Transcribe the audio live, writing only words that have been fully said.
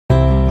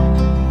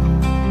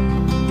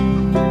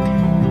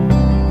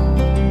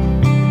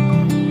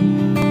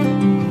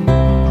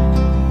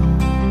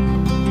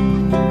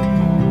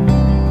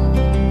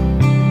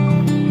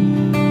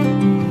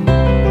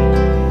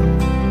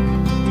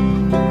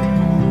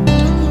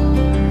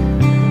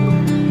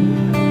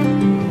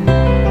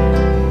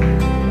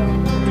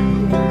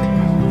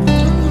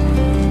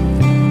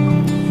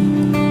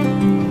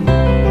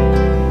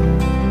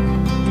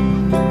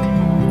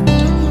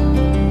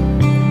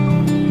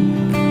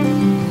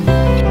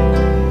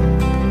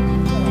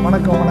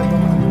வணக்கம்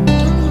வணக்கம்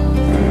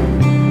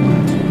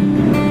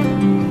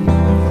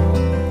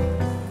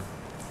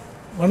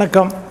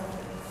வணக்கம்.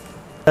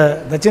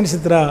 தட்சிண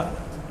சித்ரா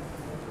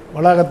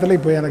வளாகத்தில்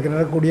இப்போ எனக்கு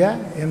நடக்கக்கூடிய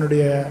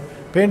என்னுடைய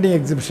பெயிண்டிங்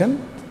எக்ஸிபிஷன்.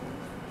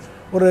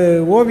 ஒரு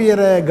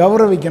ஓவியரை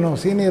கௌரவிக்கணும்,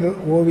 சீனியர்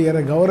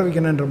ஓவியரை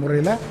கௌரவிக்கணுன்ற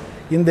முறையில்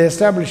இந்த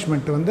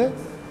எஸ்டாப்ளிஷ்மெண்ட் வந்து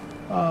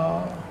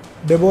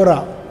டெபோரா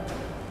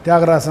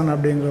தியாகராசன்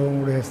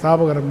அப்படிங்கிறவங்களுடைய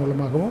ஸ்தாபகர்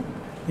மூலமாகவும்,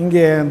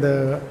 இங்கே அந்த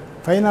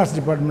ஃபைன் ஆர்ட்ஸ்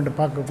டிபார்ட்மெண்ட்டை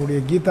பார்க்கக்கூடிய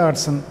கீதா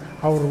ஹட்சன்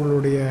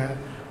அவர்களுடைய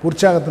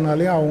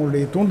உற்சாகத்தினாலேயும்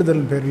அவங்களுடைய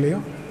தூண்டுதலின்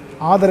பேர்லேயும்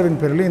ஆதரவின்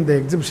பேர்லேயும் இந்த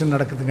எக்ஸிபிஷன்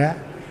நடக்குதுங்க.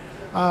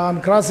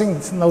 Crossing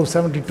now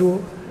 72.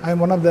 I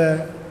am one of the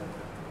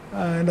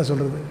என்ன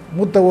சொல்கிறது,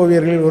 மூத்த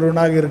ஓவியர்களில்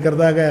ஒருவனாக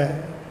இருக்கிறதாக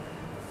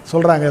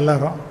சொல்கிறாங்க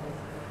எல்லாரும்.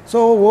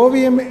 ஸோ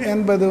ஓவியம்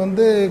என்பது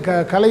வந்து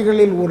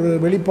கலைகளில் ஒரு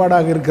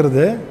வெளிப்பாடாக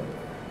இருக்கிறது.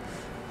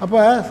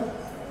 அப்போ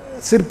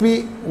சிற்பி,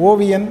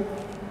 ஓவியன்,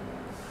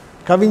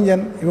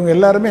 கவிஞன் இவங்க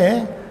எல்லாருமே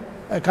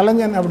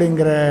கலைஞன்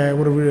அப்படிங்கிற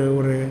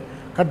ஒரு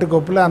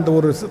கட்டுக்கோப்பில் அந்த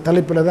ஒரு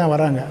தலைப்பில் தான்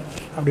வராங்க.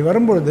 அப்படி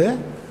வரும்பொழுது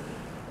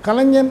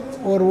கலைஞன்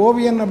ஒரு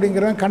ஓவியன்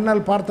அப்படிங்கிறவன்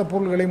கண்ணால் பார்த்த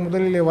பொருள்களை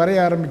முதலில் வரைய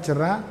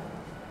ஆரம்பிச்சிட்றான்.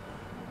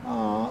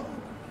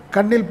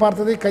 கண்ணில்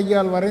பார்த்ததை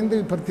கையால் வரைந்து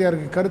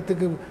பிரத்தியாருக்கு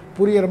கருத்துக்கு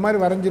புரிகிற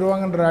மாதிரி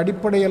வரைஞ்சிருவாங்கன்ற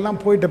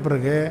அடிப்படையெல்லாம் போயிட்ட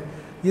பிறகு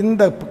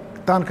இந்த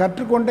தான்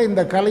கற்றுக்கொண்ட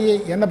இந்த கலையை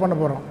என்ன பண்ண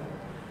போகிறோம்?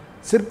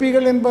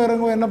 சிற்பிகள்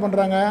என்பவங்க என்ன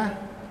பண்ணுறாங்க?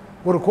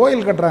 ஒரு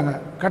கோயில் கட்டுறாங்க,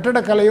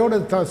 கட்டடக்கலையோடு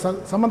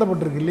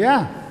சம்மந்தப்பட்டிருக்கு இல்லையா?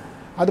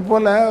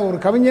 அதுபோல் ஒரு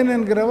கவிஞன்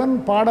என்கிறவன்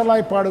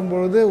பாடலாய்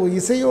பாடும்பொழுது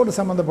இசையோடு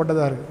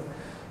சம்மந்தப்பட்டதாக இருக்குது.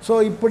 ஸோ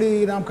இப்படி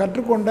நாம்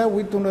கற்றுக்கொண்ட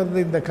உய்த்துணர்ந்த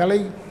இந்த கலை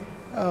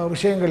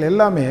விஷயங்கள்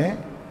எல்லாமே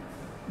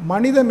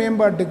மனித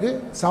மேம்பாட்டுக்கு,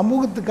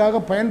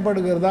 சமூகத்துக்காக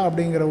பயன்படுகிறதா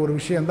அப்படிங்கிற ஒரு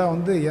விஷயந்தான்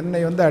வந்து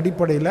என்னை வந்து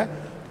அடிப்படையில்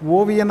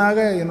ஓவியனாக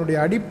என்னுடைய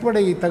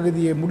அடிப்படை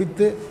தகுதியை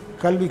முடித்து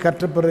கல்வி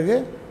கற்ற பிறகு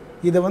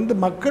இதை வந்து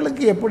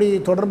மக்களுக்கு எப்படி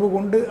தொடர்பு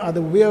கொண்டு அது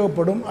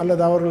உபயோகப்படும்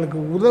அல்லது அவர்களுக்கு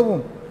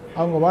உதவும்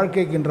அவங்க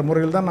வாழ்க்கைக்குன்ற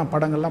முறையில் தான் நான்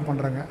படங்கள்லாம்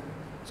பண்ணுறேங்க.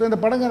 ஸோ இந்த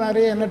படங்கள்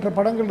நிறைய எண்ணற்ற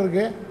படங்கள்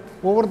இருக்குது.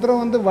 ஒவ்வொருத்தரும்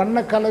வந்து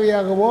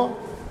வண்ணக்கலவையாகவோ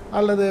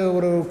அல்லது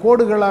ஒரு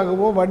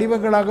கோடுகளாகவோ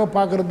வடிவங்களாக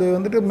பார்க்குறது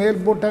வந்துட்டு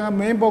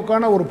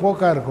மேம்போக்கான ஒரு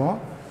போக்காக இருக்கும்.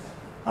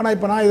 ஆனால்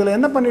இப்போ நான் இதில்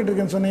என்ன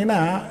பண்ணிகிட்ருக்கேன்னு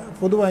சொன்னீங்கன்னா,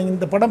 பொதுவாக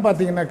இந்த படம்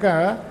பார்த்திங்கனாக்கா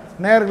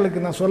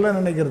நேயர்களுக்கு நான் சொல்ல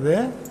நினைக்கிறது,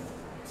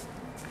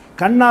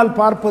 கண்ணால்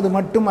பார்ப்பது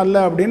மட்டும் அல்ல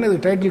அப்படின்னு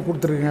இது டைட்டில்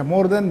கொடுத்துருக்கேங்க,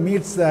 மோர் தென்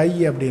மீட்ஸ் த ஐ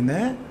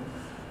அப்படின்னு.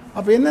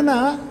 அப்போ என்னென்னா,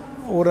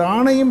 ஒரு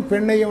ஆணையும்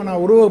பெண்ணையும்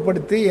நான்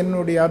உருவப்படுத்தி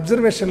என்னுடைய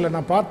அப்சர்வேஷனில்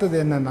நான் பார்த்தது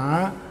என்னென்னா,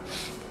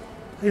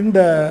 இந்த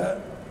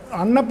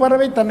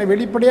அன்னப்பறவை தன்னை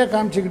வெளிப்படையாக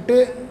காமிச்சிக்கிட்டு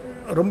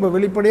ரொம்ப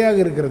வெளிப்படையாக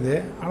இருக்கிறது.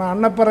 ஆனால்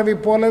அன்னப்பறவை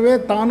போலவே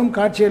தானும்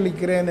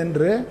காட்சியளிக்கிறேன்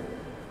என்று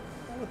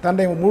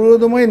தன்னை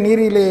முழுவதுமே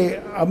நீரிலே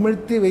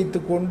அமிழ்த்தி வைத்து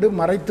கொண்டு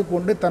மறைத்து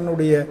கொண்டு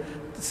தன்னுடைய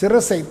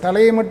சிரசை,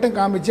 தலையை மட்டும்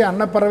காமிச்சு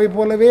அன்னப்பறவை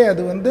போலவே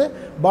அது வந்து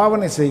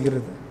பாவனை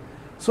செய்கிறது.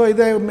 ஸோ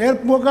இதை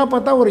மேற்போக்காக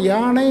பார்த்தா ஒரு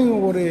யானை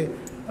ஒரு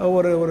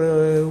ஒரு ஒரு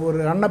ஒரு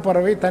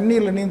அன்னப்பறவை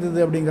தண்ணீரில் நீந்தது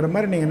அப்படிங்கிற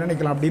மாதிரி நீங்கள்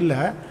நினைக்கலாம். அப்படி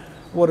இல்லை.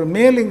 ஒரு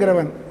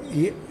மேலுங்கிறவன்,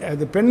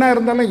 அது பெண்ணாக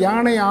இருந்தாலும்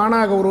யானை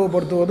ஆணாக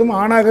உருவப்படுத்துவதும்,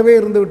 ஆணாகவே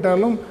இருந்து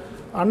விட்டாலும்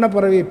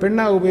அன்னப்பறவை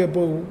பெண்ணாக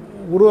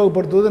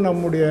உருவப்படுத்துவது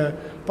நம்முடைய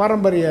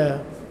பாரம்பரிய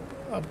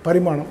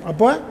பரிமாணம்.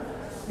 அப்போ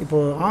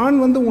இப்போது ஆண்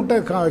வந்து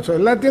உங்கள்கிட்ட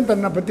எல்லாத்தையும்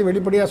தன்னை பற்றி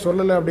வெளிப்படையாக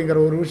சொல்லலை அப்படிங்கிற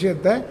ஒரு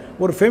விஷயத்தை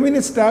ஒரு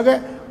ஃபெமினிஸ்டாக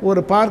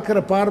ஒரு பார்க்குற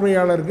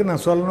பார்வையாளருக்கு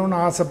நான் சொல்லணும்னு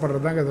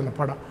ஆசைப்படுறது தாங்க இதில்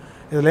படம்.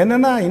 இதில்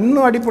என்னென்னா,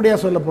 இன்னும்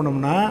அடிப்படையாக சொல்ல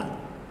போனோம்னா,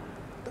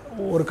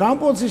 ஒரு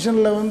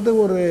காம்போசிஷனில் வந்து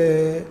ஒரு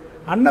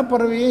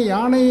அன்னப்பறவையும்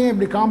யானையும்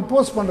இப்படி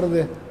காம்போஸ்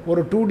பண்ணுறது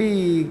ஒரு 2D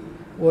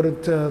ஒரு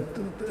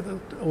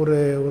ஒரு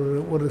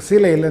ஒரு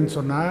சீலை இல்லைன்னு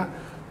சொன்னால்,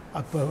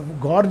 அப்போ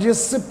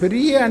கார்ஜியஸ்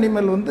பெரிய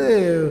அனிமல் வந்து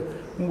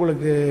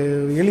உங்களுக்கு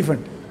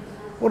எலிஃபண்ட்.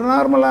 ஒரு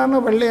நார்மலான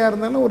வெள்ளையாக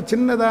இருந்தாலும் ஒரு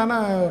சின்னதான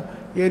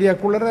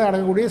ஏரியாக்குள்ளே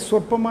அடங்கக்கூடிய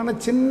சொற்பமான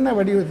சின்ன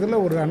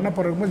வடிவத்தில் ஒரு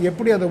அன்னப்பறவை போது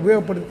எப்படி அதை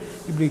உபயோகப்படுத்தி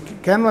இப்படி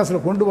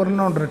கேன்வாஸில் கொண்டு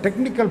வரணுன்ற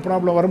டெக்னிக்கல்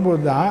ப்ராப்ளம்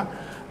வரும்போது தான்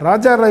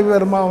ராஜா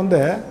ரவிவர்மா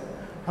வந்து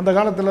அந்த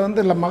காலத்தில்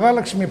வந்து இல்லை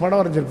மகாலட்சுமி படம்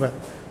வரைஞ்சிருப்பார்.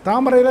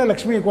 தாமரையில்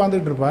லக்ஷ்மி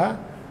உட்காந்துக்கிட்டு இருப்பா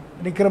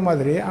நிற்கிற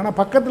மாதிரி. ஆனால்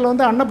பக்கத்தில்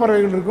வந்து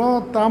அன்னப்பறவைகள் இருக்கும்,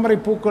 தாமரை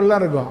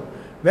பூக்கள்லாம் இருக்கும்.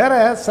 வேறு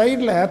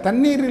சைடில்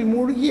தண்ணீரில்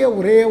மூழ்கிய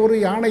ஒரே ஒரு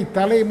யானை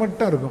தலை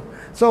மட்டும் இருக்கும்.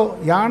 ஸோ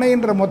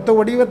யானைன்ற மொத்த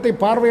வடிவத்தை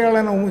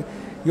பார்வையாளனை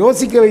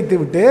யோசிக்க வைத்து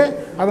விட்டு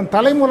அதன்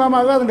தலை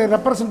மூலமாக அதனுடைய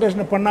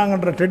ரெப்ரசன்டேஷனை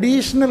பண்ணாங்கன்ற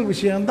ட்ரெடிஷ்னல்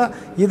விஷயந்தான்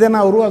இதை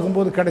நான் உருவாக்கும்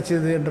போது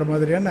கிடைச்சிதுன்ற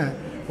மாதிரியான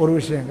ஒரு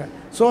விஷயங்க.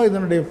 ஸோ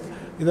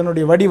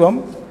இதனுடைய வடிவம்,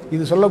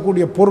 இது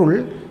சொல்லக்கூடிய பொருள்,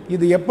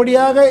 இது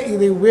எப்படியாக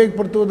இதை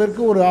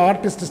உபயோகப்படுத்துவதற்கு ஒரு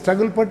ஆர்டிஸ்ட்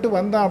ஸ்ட்ரகிள் பட்டு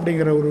வந்தான்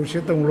அப்படிங்கிற ஒரு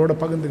விஷயத்தை உங்களோட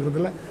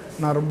பகிர்ந்துக்கிறதுல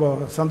நான் ரொம்ப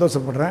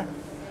சந்தோஷப்படுறேன்.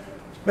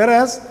 வேற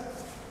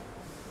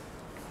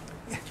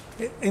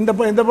இந்த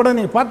படம்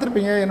நீங்கள்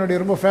பார்த்துருப்பீங்க, என்னுடைய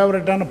ரொம்ப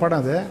ஃபேவரட்டான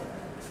படம் அது.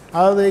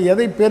 அதாவது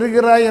எதை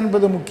பெறுகிறாய்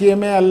என்பது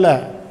முக்கியமே அல்ல,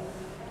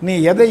 நீ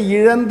எதை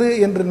இழந்து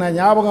என்று நான்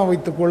ஞாபகம்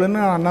வைத்துக்கொள்ளுன்னு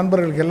நான்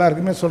நண்பர்களுக்கு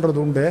எல்லாருக்குமே சொல்கிறது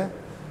உண்டு.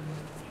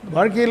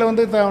 வாழ்க்கையில்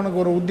வந்து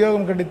அவனுக்கு ஒரு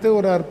உத்தியோகம் கிடைத்து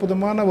ஒரு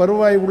அற்புதமான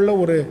வருவாய் உள்ள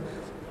ஒரு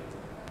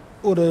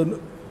ஒரு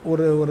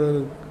ஒரு ஒரு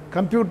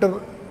கம்ப்யூட்டர்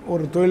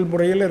ஒரு தொழில்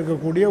முறையில்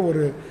இருக்கக்கூடிய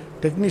ஒரு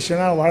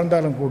டெக்னீஷியனாக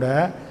வாழ்ந்தாலும் கூட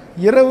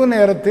இரவு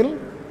நேரத்தில்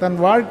தன்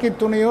வாழ்க்கை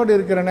துணையோடு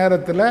இருக்கிற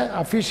நேரத்தில்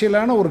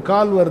அஃபிஷியலான ஒரு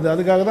கால் வருது.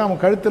 அதுக்காக தான்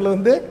அவன் கழுத்தில்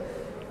வந்து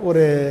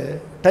ஒரு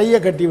டையை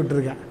கட்டி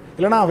விட்டுருக்கான்.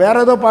 இல்லைனா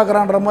வேறு ஏதோ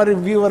பார்க்குறான்ற மாதிரி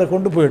வியூவரை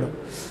கொண்டு போயிடும்.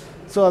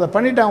 ஸோ அதை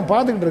பண்ணிவிட்டு அவன்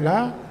பார்த்துக்கிட்டு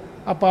இருக்கான்.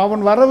 அப்போ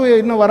அவன் வரவு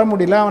இன்னும் வர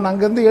முடியல. அவன்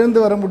அங்கேருந்து எழுந்து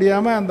வர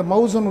முடியாமல் அந்த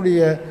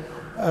மவுசனுடைய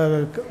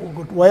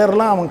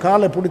ஒயர்லாம் அவன்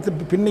காலை பிடித்து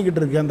பின்னிக்கிட்டு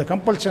இருக்கு. அந்த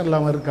கம்பல்ஷனில்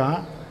அவன் இருக்கான்.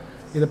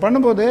 இதை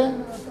பண்ணும்போது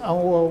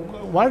அவன்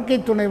வாழ்க்கை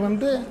துணை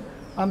வந்து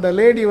அந்த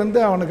லேடி வந்து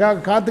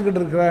அவனுக்காக காத்துக்கிட்டு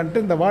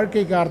இருக்கிறான்ட்டு இந்த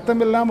வாழ்க்கைக்கு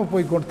அர்த்தம் இல்லாமல்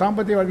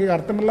தாம்பத்திய வாழ்க்கைக்கு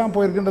அர்த்தம் இல்லாமல்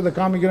போயிருக்குன்றதை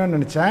காமிக்கணும்னு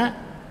நினச்சேன்.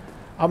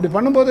 அப்படி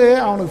பண்ணும்போது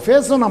அவனுக்கு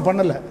ஃபேஸும் நான்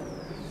பண்ணலை.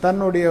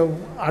 தன்னுடைய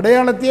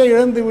அடையாளத்தையே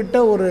இழந்து விட்ட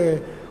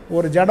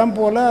ஒரு ஜடம்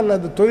போல்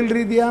அல்லது தொழில்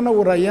ரீதியான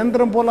ஒரு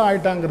இயந்திரம் போல்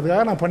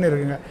ஆகிட்டாங்கிறதுக்காக நான்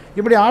பண்ணியிருக்கேங்க.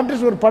 இப்படி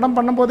ஆர்டிஸ்ட் ஒரு படம்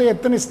பண்ணும்போதே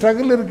எத்தனை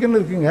ஸ்ட்ரகிள்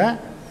இருக்குங்க.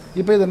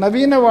 இப்போ இது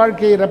நவீன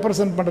வாழ்க்கையை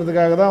ரெப்ரசன்ட்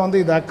பண்ணுறதுக்காக தான்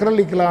வந்து இது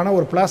அக்ரலிக்கலான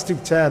ஒரு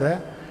பிளாஸ்டிக் சேரு.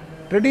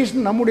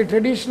 நம்முடைய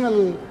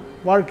ட்ரெடிஷ்னல்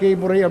வாழ்க்கை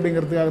முறை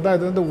அப்படிங்கிறதுக்காக தான்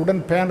இது வந்து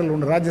உடன் பேனல்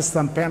ஒன்று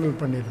ராஜஸ்தான் பேனல்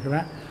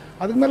பண்ணியிருக்கிறேன்.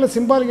 அதுக்கு மேலே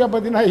சிம்பாலிக்காக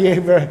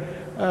பார்த்தீங்கன்னா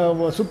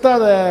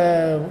சுத்தாத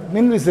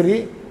மின்விசிறி,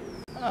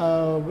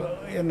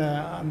 என்ன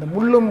அந்த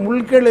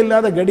முள்கள்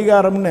இல்லாத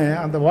கடிகாரம்னு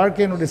அந்த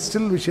வாழ்க்கையினுடைய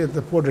ஸ்டில்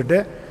விஷயத்தை போட்டுட்டு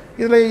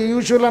இதில்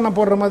யூஸ்வலாக நான்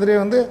போடுற மாதிரியே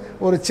வந்து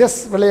ஒரு செஸ்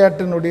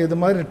விளையாட்டினுடைய இது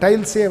மாதிரி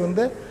டைல்ஸே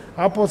வந்து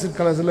ஆப்போசிட்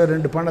கலர்ஸில்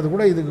 2 பண்ணது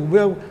கூட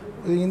இதுக்கு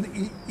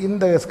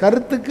இந்த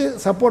கருத்துக்கு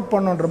சப்போர்ட்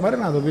பண்ணுன்ற மாதிரி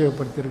நான் அதை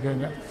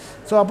உபயோகப்படுத்தியிருக்கேங்க.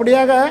 ஸோ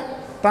அப்படியாக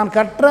தான்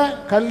கற்ற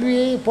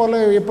கல்வியை போல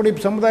எப்படி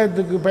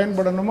சமுதாயத்துக்கு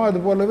பயன்படணுமோ அது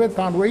போலவே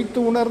தான் வைத்து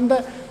உணர்ந்த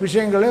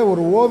விஷயங்களே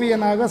ஒரு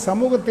ஓவியனாக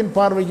சமூகத்தின்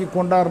பார்வைக்கு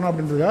கொண்டாடணும்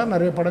அப்படின்றதுக்காக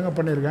நிறைய படங்கள்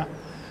பண்ணியிருக்கேன்.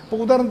 இப்போ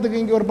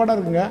உதாரணத்துக்கு இங்கே ஒரு படம்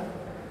இருக்குங்க.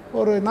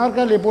 ஒரு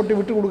நாற்காலியை போட்டு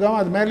விட்டு கொடுக்காம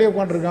அது மேலேயே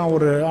உட்காந்துருக்கான்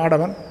ஒரு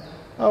ஆடவன்.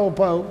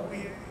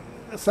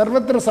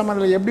 சர்வத்திர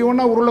சமநிலை எப்படி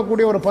ஒன்றா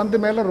உருளக்கூடிய ஒரு பந்து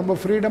மேலே ரொம்ப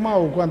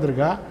ஃப்ரீடமாக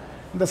உட்காந்துருக்கா.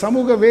 இந்த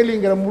சமூக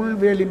வேலிங்கிற முள்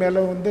வேலி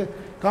மேலே வந்து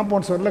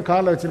காம்பவுண்ட் சுவரில்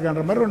காலை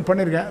வச்சுருக்கான்ற மாதிரி ஒன்று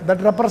பண்ணியிருக்கேன்.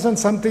 That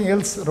represent something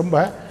else. ரொம்ப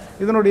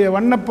இதனுடைய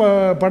வண்ண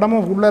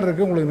படமும் உள்ளே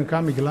இருக்குது, உங்களுக்கு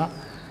காமிக்கலாம்.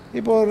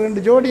 இப்போது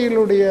 2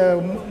 ஜோடிகளுடைய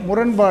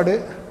முரண்பாடு,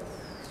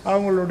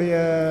 அவங்களுடைய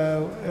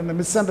என்ன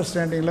மிஸ்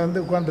அண்டர்ஸ்டாண்டிங்கில்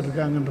வந்து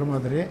உட்காந்துருக்காங்கன்ற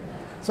மாதிரி.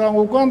 ஸோ அவங்க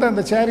உட்காந்து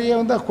அந்த சேரியை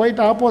வந்து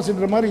குவைட்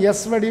ஆப்போசிட்ற மாதிரி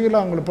எஸ் வடிவில்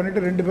அவங்கள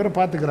பண்ணிவிட்டு 2 பேரும்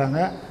பார்த்துக்கிறாங்க.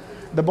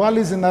 இந்த ball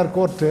is in R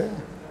court,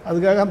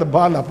 அதுக்காக அந்த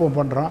பால் அப்போ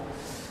பண்ணுறான்.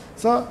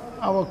 ஸோ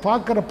அவன்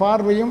பார்க்குற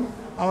பார்வையும்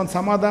அவன்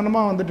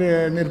சமாதானமாக வந்துட்டு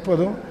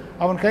நிற்பதும்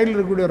அவன் கையில்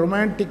இருக்கக்கூடிய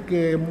ரொமான்டிக்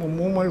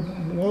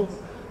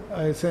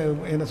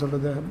என்ன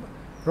சொல்கிறது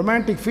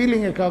ரொமான்டிக்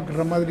ஃபீலிங்கை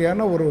காக்குற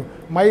மாதிரியான ஒரு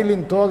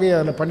மயிலின் தோகையை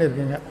அதில்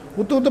பண்ணியிருக்கேங்க.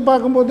 உத்து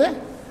பார்க்கும்போது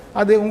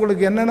அது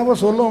உங்களுக்கு என்னென்னவோ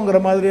சொல்லுங்கிற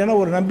மாதிரியான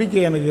ஒரு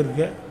நம்பிக்கை எனக்கு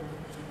இருக்குது.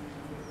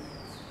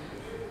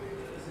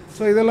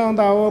 ஸோ இதெல்லாம்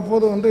வந்து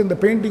அவ்வப்போது வந்து இந்த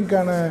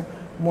பெயிண்டிங்க்கான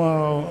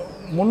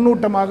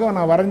முன்னூட்டமாக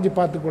நான் வரைஞ்சி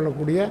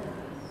பார்த்துக்கொள்ளக்கூடிய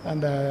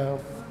அந்த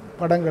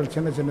படங்கள்,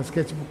 சின்ன சின்ன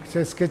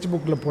ஸ்கெட்ச்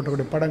புக்கில்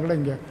போட்டக்கூடிய படங்களை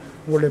இங்கே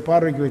உங்களுடைய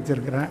பார்வைக்கு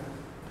வச்சுருக்கிறேன்.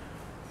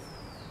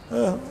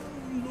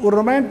 ஒரு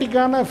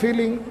ரொமான்டிக்கான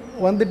ஃபீலிங்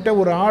வந்துட்ட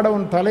ஒரு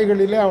ஆடவன்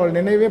தலைகளிலே அவள்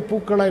நினைவே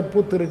பூக்களாய்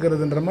பூத்து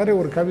இருக்கிறதுன்ற மாதிரி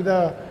ஒரு கவிதா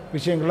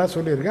விஷயங்களாக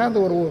சொல்லியிருக்கேன். அந்த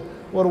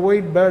ஒரு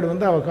ஒயிட் பேர்டு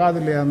வந்து அவள்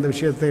காதில் அந்த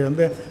விஷயத்தை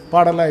வந்து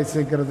பாடலாக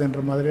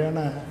இசைக்கிறதுன்ற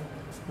மாதிரியான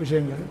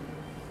விஷயங்கள்.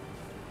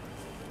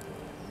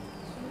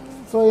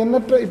 ஸோ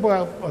எண்ணற்ற இப்போ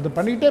அது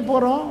பண்ணிக்கிட்டே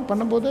போகிறோம்.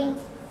 பண்ணும்போது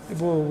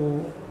இப்போது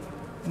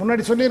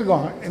முன்னாடி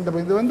சொல்லியிருக்கோம்,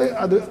 இது வந்து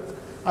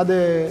அது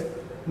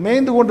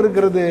மேய்ந்து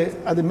கொண்டிருக்கிறது,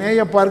 அது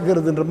மேய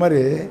பார்க்கிறதுன்ற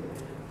மாதிரி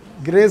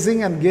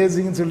கிரேசிங் அண்ட்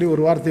கேசிங்னு சொல்லி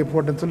ஒரு வார்த்தையை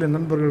போட்டேன்னு சொல்லி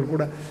நண்பர்கள்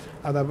கூட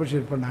அதை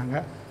அப்ரிஷியேட் பண்ணாங்க.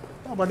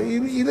 பட்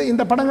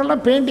இந்த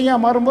படங்கள்லாம் பெயிண்டிங்காக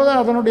மாறும்போது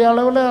அதனுடைய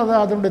அளவில்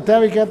அதனுடைய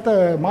தேவைக்கேற்ற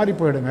மாறி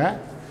போயிடுங்க.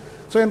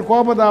 ஸோ என்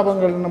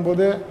கோபதாபங்கள்னும்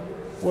போது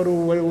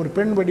ஒரு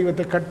பெண்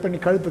வடிவத்தை கட் பண்ணி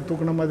கழுத்தை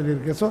தூக்குன மாதிரி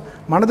இருக்குது. ஸோ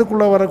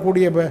மனதுக்குள்ளே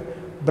வரக்கூடிய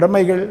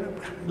பிரமைகள்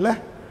இல்லை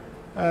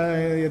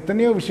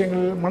எத்தனையோ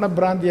விஷயங்கள்,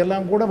 மனப்பிராந்தி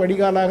எல்லாம் கூட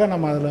வடிகாலாக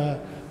நம்ம அதில்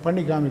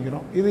பண்ணி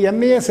காமிக்கிறோம். இது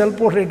என்னையே செல்ஃப்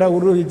போர்ட்ரேட்டாக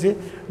உருவகிச்சு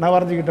நான்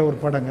வரைஞ்சிக்கிட்ட ஒரு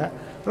படங்க.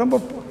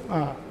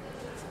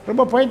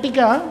 ரொம்ப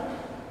பொய்ட்டிக்காக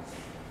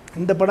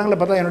இந்த படங்களை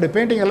பார்த்தா என்னுடைய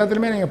பெயிண்டிங்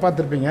எல்லாத்துலேயுமே நீங்கள்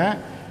பார்த்துருப்பீங்க.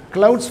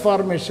 க்ளவுட்ஸ்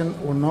ஃபார்மேஷன்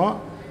ஒன்றும்,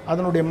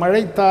 அதனுடைய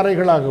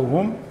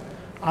மழைத்தாரைகளாகவும்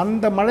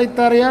அந்த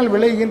மழைத்தாரையால்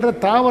விளைகின்ற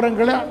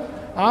தாவரங்களை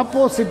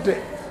ஆப்போசிட்டு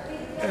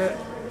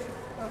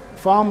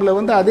ஃபார்மில்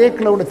வந்து அதே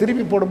க்ளவுடை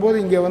திருப்பி போடும்போது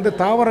இங்கே வந்து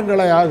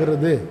தாவரங்களை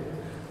ஆகிறது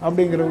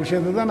அப்படிங்கிற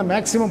விஷயத்தை தான் நான்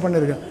மேக்ஸிமம்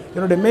பண்ணியிருக்கேன்.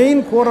 என்னுடைய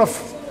மெயின் கோர் ஆஃப்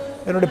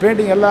என்னுடைய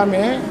பெயிண்டிங்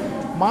எல்லாமே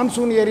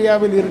மான்சூன்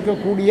ஏரியாவில்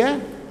இருக்கக்கூடிய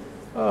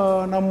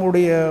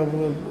நம்முடைய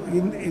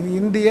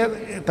இந்திய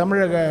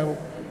தமிழக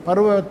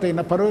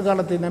பருவ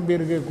காலத்தை நம்பி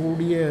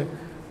இருக்கக்கூடிய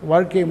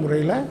வாழ்க்கை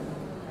முறையில்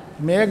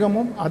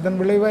மேகமும் அதன்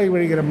விளைவாக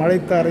விழுகிற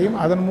மழைத்தாரையும்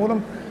அதன்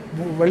மூலம்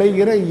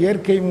விளைகிற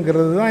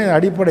இயற்கைங்கிறது தான்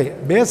அடிப்படை.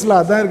 பேஸில்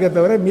அதான் இருக்க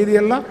தவிர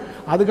மீதியெல்லாம்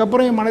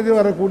அதுக்கப்புறம் என் மனதில்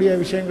வரக்கூடிய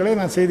விஷயங்களை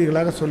நான்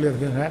செய்திகளாக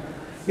சொல்லியிருக்கேங்க.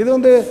 இது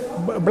வந்து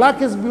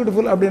பிளாக் இஸ்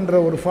பியூட்டிஃபுல் அப்படின்ற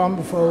ஒரு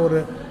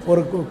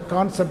ஒரு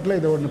கான்செப்டில்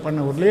இதை ஒன்று பண்ண.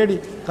 ஒரு லேடி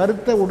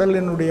கருத்த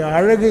உடலினுடைய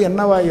அழகு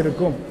என்னவாக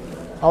இருக்கும்,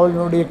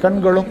 அவளுடைய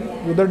கண்களும்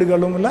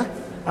உதடுகளும் இல்லை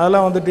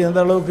அதெல்லாம் வந்துட்டு எந்த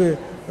அளவுக்கு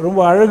ரொம்ப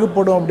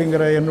அழகுப்படும்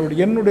அப்படிங்கிற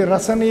என்னுடைய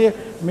ரசனையை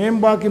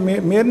மேம்பாக்கி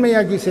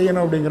மேன்மையாக்கி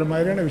செய்யணும் அப்படிங்கிற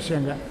மாதிரியான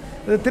விஷயங்க.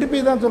 இது திருப்பி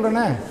தான்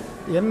சொல்கிறேனே,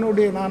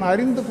 நான்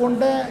அறிந்து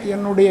கொண்ட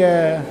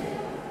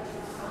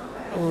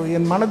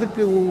என்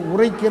மனதுக்கு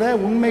உரைக்கிற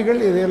உண்மைகள்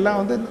இதையெல்லாம்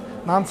வந்து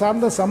நான்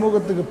சார்ந்த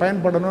சமூகத்துக்கு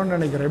பயன்படணும்னு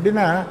நினைக்கிறேன்.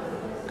 எப்படின்னா,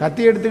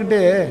 கத்தி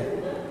எடுத்துக்கிட்டு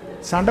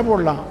சண்டை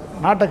போடலாம்,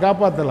 நாட்டை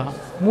காப்பாற்றலாம்,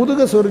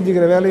 முதுக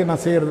சொரிஞ்சிக்கிற வேலையை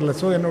நான் செய்கிறதில்ல.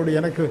 ஸோ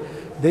எனக்கு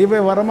தெய்வ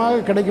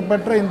வரமாக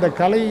கிடைக்கப்பெற்ற இந்த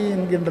கலை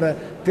என்கின்ற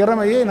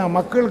திறமையை நான்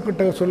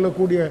மக்கள்கிட்ட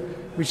சொல்லக்கூடிய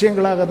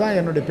விஷயங்களாக தான்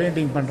என்னுடைய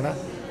பெயிண்டிங் பண்ணுறேன்.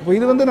 இப்போ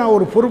இது வந்து நான்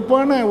ஒரு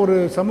பொறுப்பான ஒரு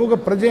சமூக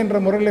பிரஜைன்ற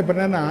முறையில் இப்போ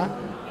என்னென்னா,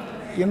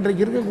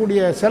 இன்றைக்கு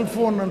இருக்கக்கூடிய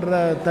செல்ஃபோன்ன்ற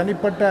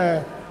தனிப்பட்ட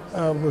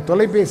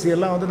தொலைபேசி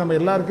எல்லாம் வந்து நம்ம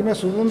எல்லாருக்குமே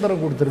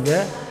சுதந்திரம் கொடுத்துருக்கு.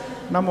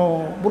 நம்ம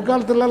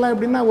முற்காலத்துலலாம்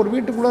எப்படின்னா, ஒரு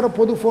வீட்டுக்குள்ளார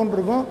பொது ஃபோன்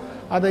இருக்கும்,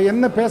 அதை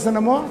என்ன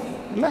பேசணுமோ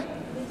இல்லை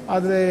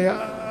அது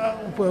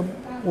இப்போ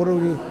ஒரு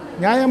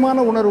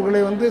நியாயமான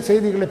உணர்வுகளை வந்து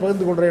செய்திகளை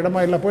பகிர்ந்து கொள்கிற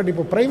இடமா இல்லை போய்ட்டு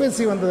இப்போ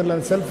ப்ரைவசி வந்ததில்லை.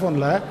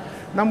 செல்ஃபோனில்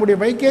நம்முடைய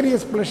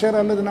வைக்கேரியஸ் ப்ளஷர்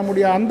அல்லது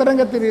நம்முடைய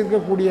அந்தரங்கத்தில்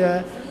இருக்கக்கூடிய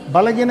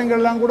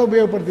பலகீனங்கள்லாம் கூட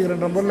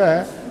உபயோகப்படுத்துகின்ற போல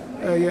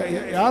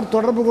யார்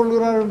தொடர்பு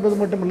கொள்கிறார் என்பது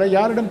மட்டுமில்லை,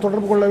 யாரிடம்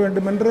தொடர்பு கொள்ள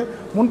வேண்டும் என்று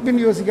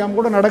முன்பின் யோசிக்காமல்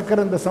கூட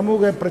நடக்கிற இந்த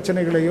சமூக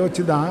பிரச்சனைகளை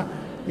யோசித்து தான்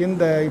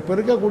இந்த இப்போ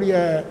இருக்கக்கூடிய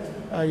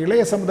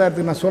இளைய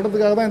சமுதாயத்துக்கு நான்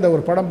சொல்கிறதுக்காக தான் இந்த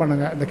ஒரு படம்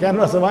பண்ணுங்க. இந்த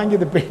கேன்வாஸை வாங்கி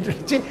இதை பெயிண்ட்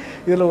அடித்து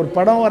இதில் ஒரு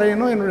படம்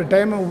வரையணும், என்னுடைய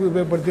டைமை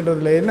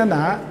உபயோகப்படுத்தின்றதில்லை.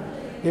 என்னென்னா,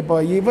 இப்போ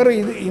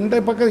இந்த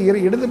பக்கம்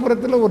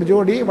இடதுபுறத்தில் ஒரு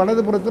ஜோடி,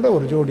 வலதுபுறத்தில்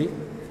ஒரு ஜோடி.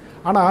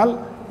 ஆனால்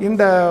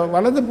இந்த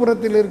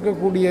வலதுபுறத்தில்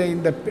இருக்கக்கூடிய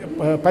இந்த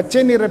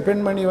பச்சை நிற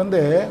பெண்மணி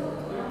வந்து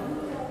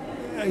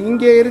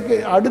இங்கே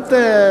அடுத்த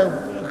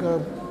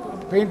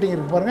பெயிண்டிங்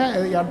இருக்கு பாருங்கள்,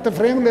 அடுத்த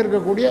ஃப்ரேமில்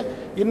இருக்கக்கூடிய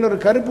இன்னொரு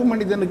கருப்பு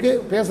மனிதனுக்கு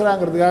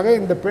பேசுகிறாங்கிறதுக்காக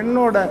இந்த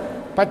பெண்ணோட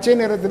பச்சை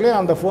நிறத்திலே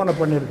அந்த ஃபோனை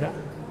பண்ணியிருக்கேன்.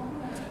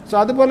 ஸோ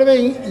அது போலவே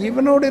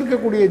இவனோடு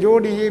இருக்கக்கூடிய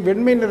ஜோடி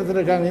வெண்மை நிறத்தில்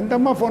இருக்காங்க. இந்த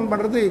அம்மா ஃபோன்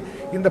பண்ணுறது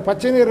இந்த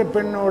பச்சை நிற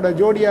பெண்ணோட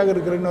ஜோடியாக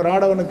இருக்கிற இன்னொரு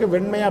ஆடவனுக்கு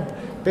வெண்மையாக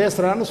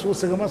பேசுகிறான்னு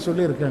சூசகமாக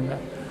சொல்லியிருக்காங்க.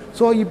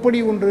 ஸோ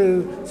இப்படி ஒன்று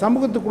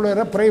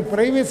சமூகத்துக்குள்ளே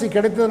ப்ரைவேசி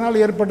கிடைத்ததுனால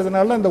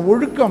ஏற்பட்டதுனால இந்த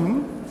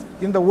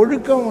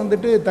ஒழுக்கம்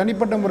வந்துட்டு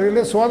தனிப்பட்ட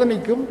முறையில்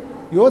சோதனைக்கும்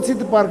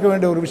யோசித்து பார்க்க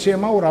வேண்டிய ஒரு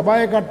விஷயமாக, ஒரு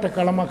அபாயகாட்ட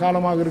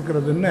காலமாக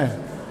இருக்கிறதுன்னு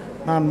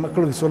நான்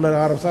மக்களுக்கு சொல்ல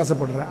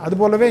ஆசைப்படுறேன்.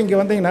 அதுபோலவே இங்கே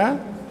வந்தீங்கன்னா,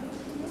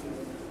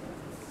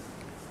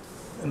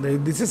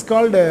 திஸ் இஸ்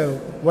கால்டு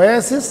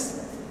ஒயாசிஸ்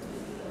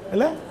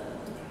இல்லை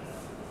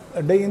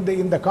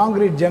இந்த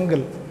காங்கிரீட்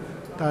ஜங்கிள்.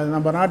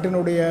 நம்ம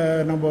நாட்டினுடைய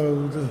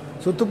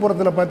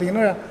சுற்றுப்புறத்தில்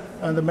பார்த்திங்கன்னா,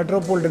 அந்த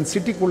மெட்ரோபாலிட்டன்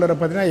சிட்டிக்குள்ளே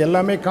பார்த்திங்கன்னா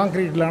எல்லாமே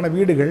காங்கிரீட்டிலான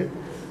வீடுகள்.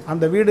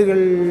 அந்த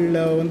வீடுகளில்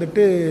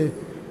வந்துட்டு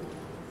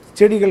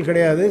செடிகள்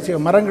கிடையாது,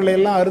 மரங்களை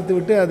எல்லாம் அறுத்து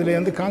விட்டு அதில்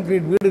வந்து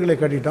காங்கிரீட் வீடுகளை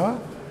கட்டிட்டோம்.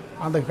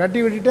 அந்த கட்டி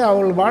விட்டுட்டு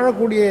அவர்கள்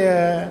வாழக்கூடிய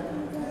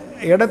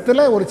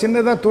இடத்துல ஒரு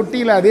சின்னதாக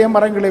தொட்டியில் அதே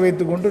மரங்களை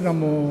வைத்துக்கொண்டு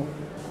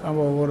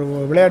நம்ம ஒரு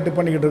விளையாட்டு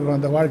பண்ணிக்கிட்டு இருக்கிறோம்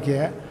அந்த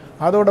வாழ்க்கையை.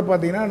 அதோடு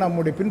பார்த்திங்கன்னா,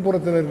 நம்முடைய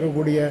பின்புறத்தில்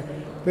இருக்கக்கூடிய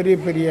பெரிய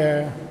பெரிய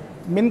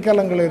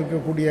மின்கலங்கள்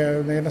இருக்கக்கூடிய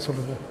என்ன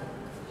சொல்கிறது,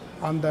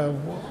 அந்த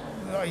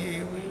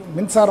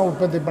மின்சாரம்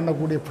உற்பத்தி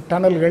பண்ணக்கூடிய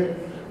டனல்கள்,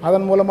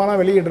 அதன் மூலமாக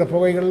வெளியிடுற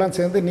புகைகள்லாம்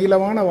சேர்ந்து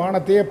நீளமான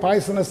வானத்தையே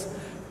பாய்சனஸ்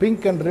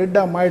பிங்க் அண்ட்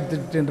ரெட்டாக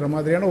மாற்றிட்டுன்ற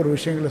மாதிரியான ஒரு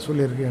விஷயங்களை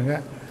சொல்லியிருக்காங்க.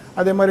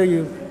 அதே மாதிரி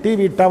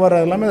டிவி டவர்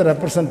அதெல்லாமே அதை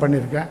ரெப்ரசன்ட்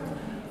பண்ணியிருக்கேன்.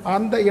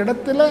 அந்த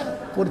இடத்துல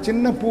ஒரு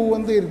சின்ன பூ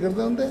வந்து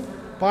இருக்கிறது வந்து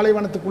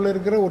பாலைவனத்துக்குள்ளே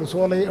இருக்கிற ஒரு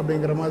சோலை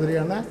அப்படிங்கிற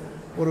மாதிரியான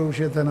ஒரு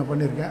விஷயத்தை நான்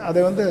பண்ணியிருக்கேன். அதை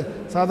வந்து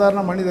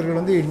சாதாரண மனிதர்கள்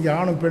வந்து இங்கே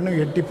ஆணும் பெண்ணும்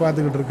எட்டி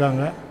பார்த்துக்கிட்டு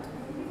இருக்காங்க.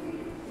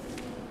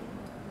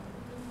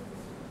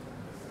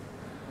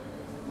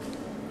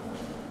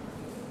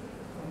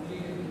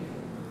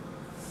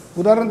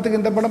 உதாரணத்துக்கு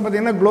இந்த படம்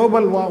பார்த்திங்கன்னா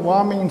குளோபல்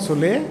வார்மிங்னு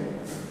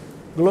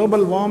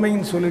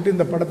சொல்லிட்டு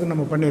இந்த படத்தை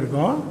நம்ம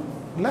பண்ணியிருக்கோம்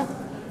இல்லை.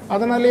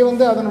 அதனாலே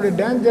வந்து அதனுடைய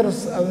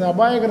டேஞ்சரஸ், அது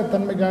அபாயகர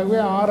தன்மைக்காகவே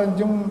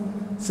ஆரஞ்சும்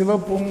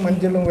சிவப்பும்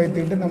மஞ்சளும்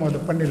வைத்துக்கிட்டு நம்ம அதை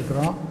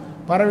பண்ணியிருக்கிறோம்.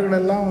 பறவைகள்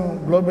எல்லாம்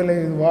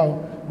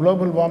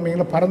குளோபல்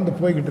வார்மிங்கில் பறந்து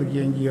போய்கிட்டு இருக்கு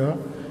எங்கேயோ.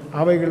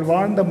 அவைகள்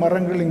வாழ்ந்த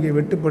மரங்கள் இங்கே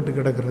வெட்டுப்பட்டு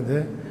கிடக்கிறது.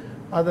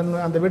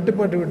 அந்த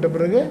வெட்டுப்பட்டு விட்ட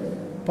பிறகு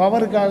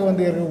பவருக்காக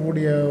வந்து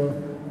இருக்கக்கூடிய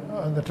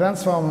அந்த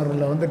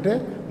டிரான்ஸ்ஃபார்மரில் வந்துட்டு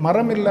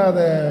மரம் இல்லாத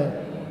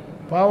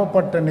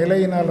பாவப்பட்ட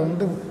நிலையினால்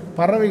வந்து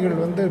பறவைகள்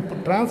வந்து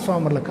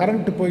டிரான்ஸ்ஃபார்மரில்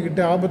கரண்ட்டு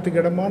போய்கிட்டு ஆபத்துக்கு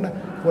இடமான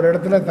ஒரு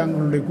இடத்துல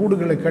தங்களுடைய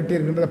கூடுகளை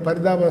கட்டியிருக்கின்ற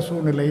பரிதாப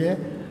சூழ்நிலையை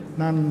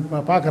நான்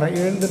பார்க்குறேன்.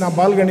 எழுந்து நான்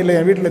பால்கனியில்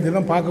என் வீட்டில்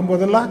தினம்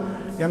பார்க்கும்போதெல்லாம்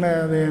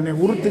என்னை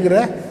உறுத்துகிற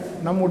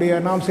நாம்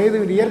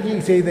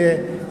இயற்கைக்கு செய்த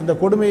இந்த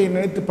கொடுமையை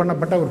நினைத்து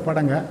பண்ணப்பட்ட ஒரு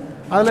படங்க.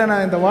 அதில்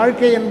நான் இந்த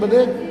வாழ்க்கை என்பது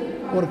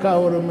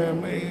ஒரு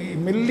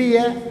மெல்லிய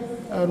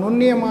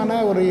நுண்ணியமான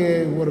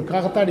ஒரு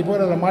காகத்தாடி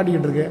போல் அதில்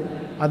மாட்டிக்கிட்டு இருக்கு.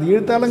 அது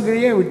இழுத்தாலும்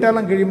கிழியும்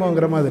விட்டாலும்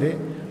கிழியுமோங்கிற மாதிரி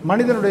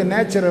மனிதனுடைய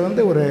நேச்சரை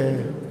வந்து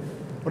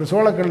ஒரு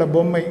சோளக்கல்ல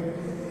பொம்மை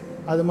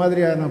அது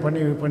மாதிரி அதை நான்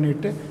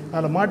பண்ணிவிட்டு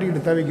அதில்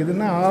மாட்டிக்கிட்டு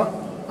தவிக்குதுன்னா,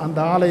 அந்த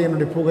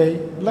ஆலையினுடைய புகை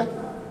இல்லை,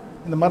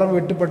 இந்த மரம்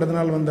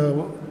வெட்டுப்பட்டதுனால் வந்த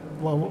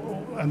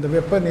அந்த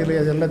வெப்பநிலை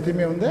அது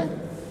எல்லாத்தையுமே வந்து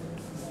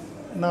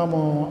நாம்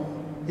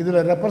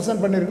இதில்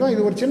ரெப்ரசன்ட் பண்ணியிருக்கோம்.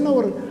 இது ஒரு சின்ன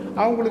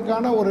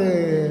அவங்களுக்கான ஒரு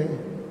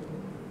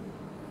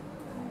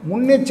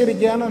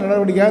முன்னெச்சரிக்கையான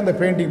நடவடிக்கையாக இந்த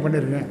பெயிண்டிங்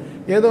பண்ணியிருக்கேன்.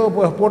 ஏதோ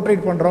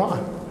போர்ட்ரேட் பண்ணுறோம்,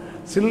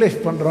 சில் லைஃப்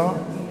பண்ணுறோம்,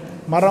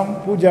 மரம்,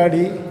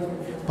 பூஜாடி,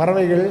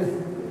 பறவைகள்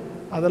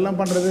அதெல்லாம்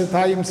பண்ணுறது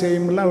தாயும்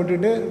சேயும்லாம்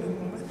விட்டுட்டு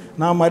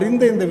நாம்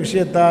அறிந்த இந்த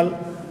விஷயத்தால்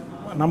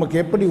நமக்கு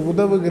எப்படி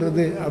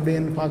உதவுகிறது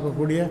அப்படின்னு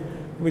பார்க்கக்கூடிய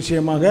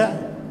விஷயமாக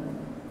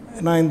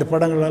நான் இந்த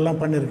படங்களெல்லாம்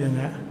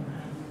பண்ணியிருக்கேங்க.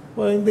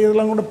 இப்போ இந்த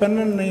இதெல்லாம் கூட பென்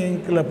அண்ட்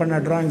இங்கில் பண்ண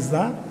ட்ராயிங்ஸ்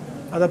தான்.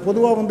 அதை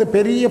பொதுவாக வந்து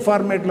பெரிய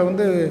ஃபார்மேட்டில்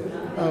வந்து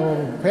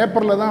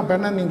பேப்பரில் தான்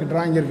பென் அண்ட் இங்க்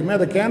ட்ராயிங் இருக்குமே,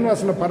 அதை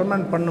கேன்வாஸில்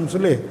பர்மனெண்ட் பண்ணணும்னு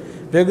சொல்லி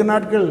வெகு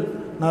நாட்கள்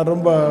நான்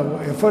ரொம்ப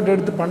எஃபர்ட்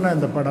எடுத்து பண்ணேன்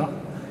இந்த படம்.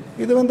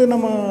 இது வந்து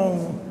நம்ம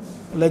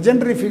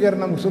லெஜெண்டரி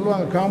ஃபிகர் நமக்கு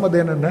சொல்லுவாங்க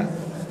காமதேனுன்னு,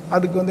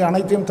 அதுக்கு வந்து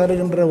அனைத்தையும்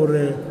தருகின்ற ஒரு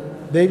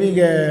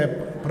தெய்வீக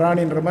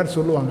பிராணின்ற மாதிரி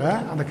சொல்லுவாங்க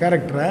அந்த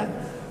கேரக்டரை.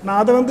 நான்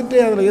அதை வந்துட்டு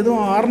அதில்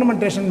எதுவும்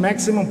ஆர்னமெண்டேஷன்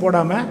மேக்ஸிமம்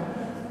போடாமல்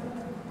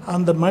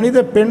அந்த மனித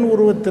பெண்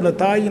உருவத்தில்,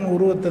 தாயின்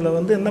உருவத்தில்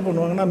வந்து என்ன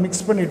பண்ணுவாங்கன்னா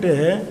மிக்ஸ் பண்ணிவிட்டு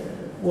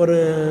ஒரு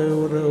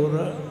ஒரு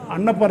ஒரு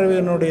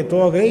அன்னப்பறவையினுடைய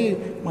தோகை,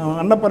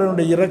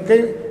 அன்னப்பறவையினுடைய இறக்கை,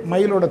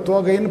 மயிலோட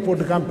தோகைன்னு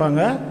போட்டு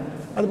காமிப்பாங்க.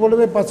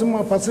 அதுபோலவே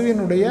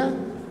பசுவினுடைய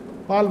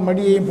பால்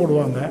மடியையும்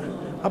போடுவாங்க.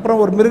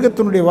 அப்புறம் ஒரு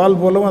மிருகத்தினுடைய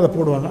வால் போலவும் அதை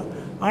போடுவாங்க.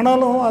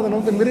 ஆனாலும் அதில்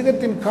வந்து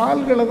மிருகத்தின்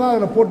கால்களை தான்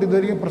அதில் போட்டு இது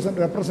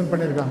வரைக்கும் ரெப்ரசன்ட்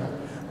பண்ணியிருக்காங்க.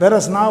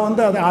 வேறஸ் நான்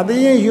வந்து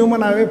அதையும்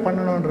ஹியூமனாகவே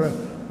பண்ணணுன்ற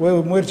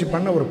முயற்சி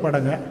பண்ண ஒரு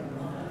படங்க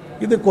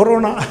இது.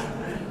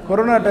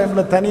 கொரோனா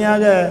டைமில்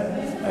தனியாக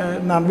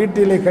நான்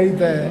வீட்டிலே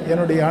கழித்த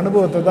என்னுடைய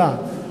அனுபவத்தை தான்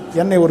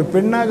என்னை ஒரு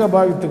பெண்ணாக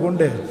பாவித்து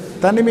கொண்டு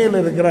தனிமையில்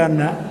இருக்கிற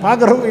அண்ணன்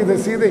பார்க்குறவங்க இது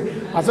சீதை,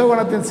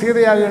 அசோகவனத்தின்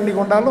சீதையாக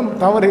எண்ணிக்கொண்டாலும்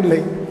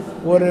தவறில்லை.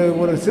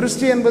 ஒரு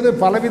சிருஷ்டி என்பது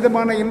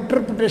பலவிதமான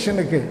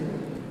இன்டர்பிரிட்டேஷனுக்கு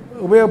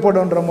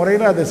உபயோகப்படுன்ற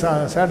முறையில் அது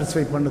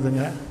சாட்டிஸ்ஃபை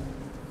பண்ணுதுங்க.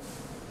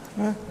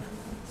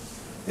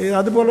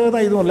 அதுபோலவே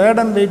தான் இதுவும் லேட்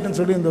அண்ட் வெயிட்னு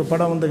சொல்லி இந்த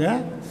படம் வந்துங்க.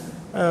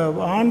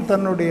 ஆண்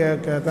தன்னுடைய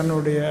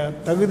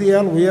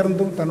தகுதியால்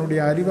உயர்ந்தும், தன்னுடைய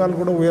அறிவால்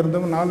கூட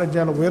உயர்ந்தும்,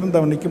 நாலேஜால்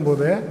உயர்ந்தவன்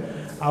நிற்கும்போது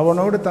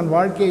அவனோடு தன்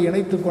வாழ்க்கையை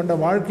இணைத்து கொண்ட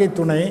வாழ்க்கை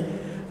துணை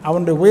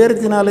அவனுடைய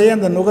உயரத்தினாலேயே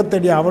அந்த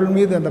நுகத்தடி அவள்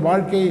மீது அந்த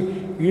வாழ்க்கையை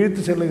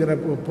இழுத்து செல்லுகிற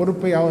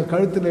பொறுப்பை அவள்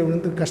கழுத்தில்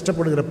விழுந்து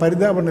கஷ்டப்படுகிற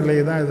பரிதாப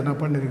நிலையை தான் இதை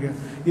நான் பண்ணியிருக்கேன்.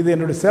 இது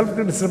என்னுடைய செல்ஃப்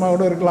கிரிட்டிசிசமாக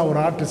கூட இருக்கலாம் ஒரு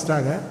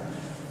ஆர்டிஸ்டாக.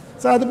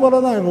 ஸோ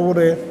அதுபோல் தான்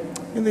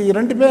இந்த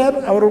 2 பேர்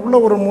அவருக்குள்ள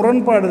ஒரு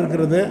முரண்பாடு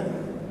இருக்கிறது.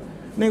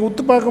 நீங்கள்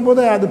உத்து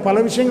பார்க்கும்போது அது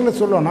பல விஷயங்களை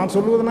சொல்லுவோம். நான்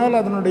சொல்லுவதனால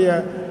அதனுடைய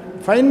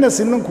ஃபைன்னஸ்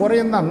இன்னும்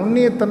குறையும் தான்,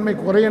 நுண்ணியத்தன்மை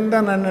குறையும்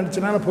தான் நான்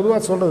நினச்சனால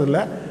பொதுவாக சொல்கிறதில்ல.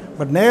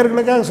 பட்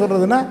நேயர்களுக்காக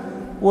சொல்கிறதுனா,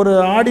 ஒரு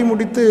ஆடி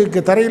முடித்து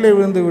தரையில்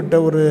விழுந்து விட்ட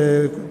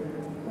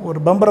ஒரு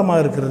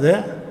பம்பரமாக இருக்கிறது,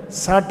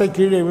 சாட்டை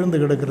கீழே விழுந்து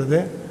கிடக்கிறது,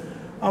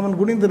 அவன்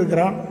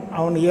குனிந்திருக்கிறான்.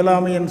 அவன்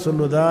இயலாமைன்னு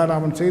சொல்வதால்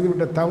அவன்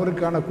செய்துவிட்ட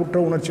தவறுக்கான குற்ற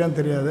உணர்ச்சியான்னு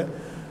தெரியாது.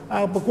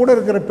 அப்போ கூட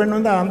இருக்கிற பெண்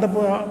வந்து அந்த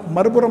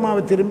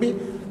மறுபுறமாக திரும்பி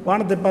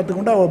வானத்தை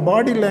பார்த்துக்கொண்டு அவள்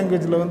பாடி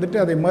லாங்குவேஜில் வந்துட்டு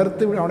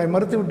அவனை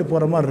மறுத்து விட்டு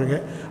போகிற மாதிரி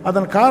இருக்குது.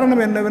 அதன்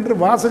காரணம் என்னவென்று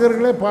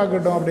வாசகர்களே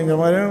பார்க்கட்டும் அப்படிங்கிற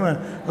மாதிரியான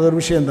அது ஒரு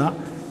விஷயந்தான்.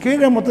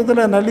 கீழே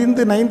மொத்தத்தில்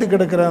நலிந்து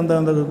கிடக்கிற அந்த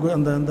அந்த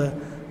அந்த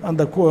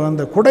அந்த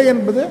அந்த குடை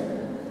என்பது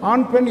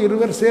ஆண் பெண்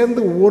இருவர்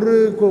சேர்ந்து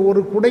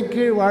ஒரு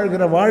குடைக்கு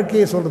வாழ்கிற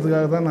வாழ்க்கையை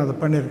சொல்கிறதுக்காக தான் நான் அதை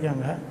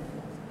பண்ணியிருக்காங்க.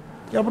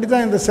 அப்படி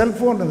தான் இந்த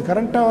செல்ஃபோன் இந்த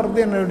கரண்ட்டாக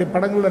வர்றது என்னுடைய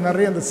படங்களில்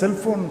நிறைய அந்த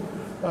செல்ஃபோன்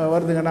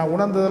வருதுங்க. நான்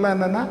உணர்ந்ததெல்லாம்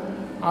என்னென்னா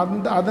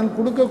அதன்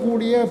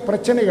கொடுக்கக்கூடிய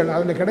பிரச்சனைகள்,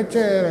 அதில்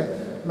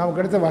நமக்கு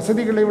கிடைச்ச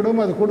வசதிகளை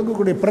விடவும் அது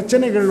கொடுக்கக்கூடிய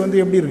பிரச்சனைகள்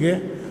வந்து எப்படி இருக்குது.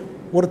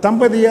 ஒரு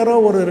தம்பதியாரோ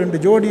ஒரு 2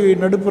 ஜோடி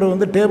நடுப்புற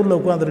வந்து டேபிளில்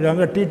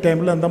உட்காந்துருக்காங்க டீ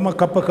டைமில். அந்த அம்மா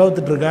கப்பை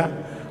கவுத்துட்ருக்கா.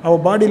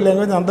 அவள் பாடி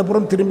லாங்குவேஜ் அந்த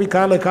புறம் திரும்பி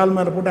கால்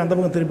மேலே போட்டு அந்த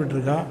பக்கம்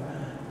திருப்பிட்டுருக்கா.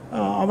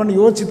 அவன்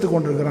யோசித்து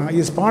கொண்டிருக்கிறான்.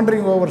 Is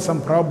pondering over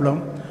sum problem.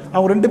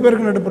 அவங்க 2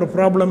 பேருக்கு நடுப்புற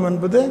ப்ராப்ளம்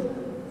என்பது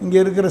இங்கே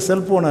இருக்கிற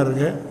செல்ஃபோனாக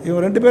இருக்குது.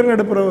 இவங்க 2 பேருக்கு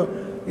நடுப்புற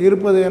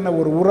இருப்பது என்ன,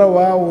 ஒரு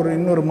உறவா,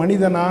 இன்னொரு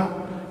மனிதனா,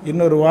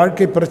 இன்னொரு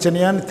வாழ்க்கை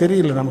பிரச்சனையான்னு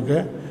தெரியல நமக்கு.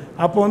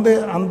 அப்போ வந்து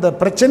அந்த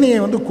பிரச்சனையை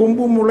வந்து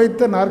கொம்பு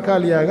முளைத்த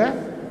நாற்காலியாக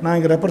நான்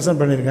இங்கே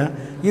ரெப்ரசன்ட் பண்ணியிருக்கேன்.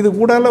 இது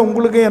கூடால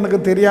உங்களுக்கு எனக்கு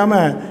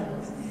தெரியாமல்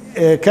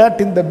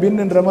கேட் இந்த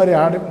பின்ன்ற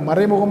மாதிரி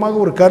மறைமுகமாக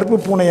ஒரு கருப்பு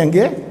பூனை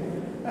அங்கே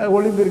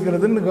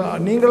ஒளிந்திருக்கிறதுன்னு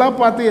நீங்களாக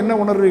பார்த்து என்ன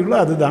உணர்வீங்களோ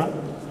அதுதான்.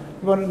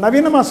 இப்போ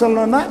நவீனமாக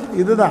சொல்லணுன்னா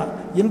இதுதான்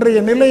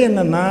இன்றைய நிலை.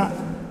 என்னென்னா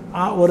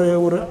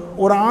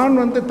ஒரு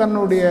ஆண் வந்து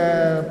தன்னுடைய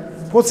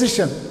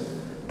பொசிஷன்,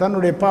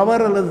 தன்னுடைய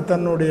பவர் அல்லது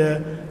தன்னுடைய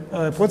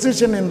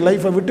பொசிஷன் இன்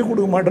லைஃப்பை விட்டு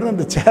கொடுக்க மாட்டேன்னு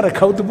அந்த சேரை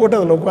கவுத்து போட்டு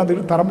அதில்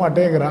உட்காந்துக்கிட்டு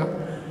தரமாட்டேங்கிறான்.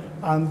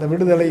 அந்த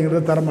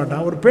விடுதலைங்கிறது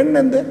தரமாட்டான். ஒரு பெண்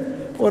வந்து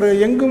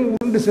எங்கும்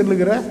உண்டு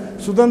செல்லுகிற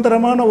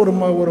சுதந்திரமான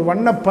ஒரு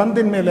வண்ண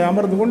பந்தின் மேலே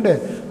அமர்ந்து கொண்டு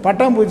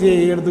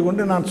பட்டாம்பூச்சியை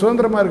எடுத்துக்கொண்டு நான்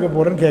சுதந்திரமாக இருக்க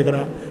போகிறேன்னு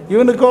கேட்குறான்.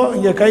 இவனுக்கோ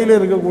இங்கே கையில்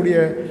இருக்கக்கூடிய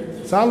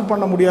சால்வ்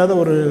பண்ண முடியாத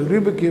ஒரு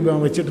ரூபிக் கியூப்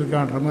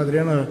வச்சிட்ருக்கான்ற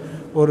மாதிரியான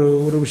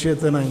ஒரு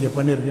விஷயத்தை நான் இங்கே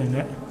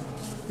பண்ணியிருக்கேங்க.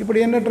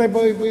 இப்படி என்ன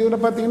இப்போ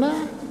இதில் பார்த்தீங்கன்னா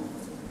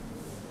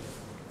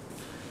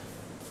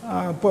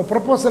இப்போ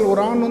ப்ரொப்போசல்,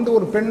 ஒரு ஆண் வந்து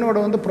ஒரு பெண்ணோட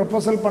வந்து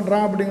ப்ரொப்போசல்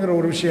பண்ணுறான் அப்படிங்கிற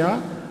ஒரு விஷயம்.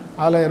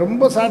 அதில்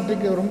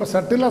ரொம்ப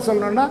சட்டிலாக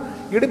சொல்லணுன்னா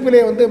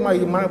இடுப்பிலே வந்து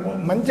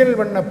மஞ்சள்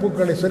வண்ண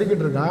பூக்களை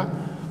சொருக்கிட்டு இருக்கான்.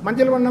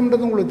 மஞ்சள்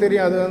வண்ணம்ன்றது உங்களுக்கு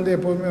தெரியும், அது வந்து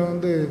எப்போவுமே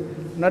வந்து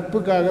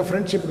நட்புக்காக,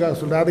 ஃப்ரெண்ட்ஷிப்புக்காக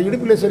சொல்கிறார். அதை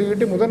இடுப்பிலே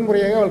சொருக்கிட்டு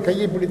முதன்முறையாக அவள்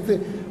கையை பிடித்து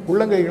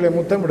உள்ளங்கைகளை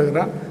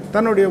முத்தமிடுகிறான்.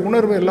 தன்னுடைய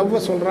உணர்வு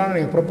லவ்வை சொல்கிறான்னு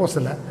நீங்கள்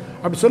ப்ரொப்போசலை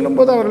அப்படி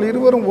சொல்லும்போது அவர்கள்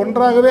இருவரும்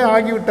ஒன்றாகவே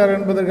ஆகிவிட்டார்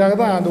என்பதற்காக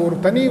தான் அந்த ஒரு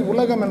தனி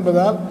உலகம்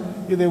என்பதால்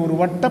இதை ஒரு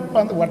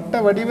வட்ட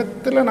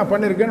வடிவத்தில் நான்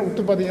பண்ணியிருக்கேன்னு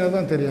உத்து பார்த்தீங்கன்னா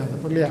தான் தெரியாது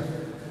இல்லையா.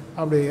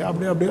 அப்படி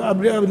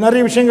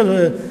நிறைய விஷயங்கள்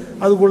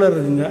அதுக்குள்ளே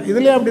இருக்குங்க.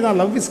 இதுலேயே அப்படி தான்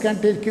லவ் இஸ்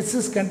கண்டேஜ், கிஸ்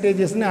இஸ்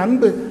கண்டேஜியஸ்னு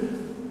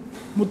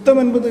முத்தம்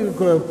என்பது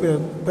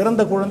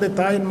பிறந்த குழந்தை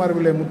தாயின்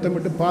மார்பிலே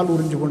முத்தமிட்டு பால்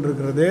உறிஞ்சு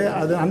கொண்டிருக்கிறது.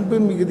 அது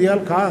அன்பின்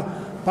மிகுதியால்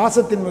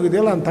பாசத்தின்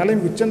மிகுதியால் அந்த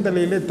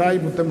உச்சந்தலையிலே தாய்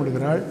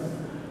முத்தமிடுகிறாள்.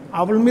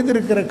 அவள் மீது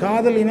இருக்கிற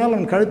காதலினால்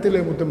அவன்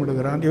கழுத்திலே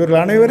முத்தமிடுகிறான்.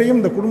 இவர்கள் அனைவரையும்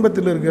இந்த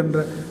குடும்பத்தில்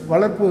இருக்கின்ற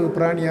வளர்ப்பு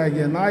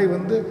பிராணியாகிய நாய்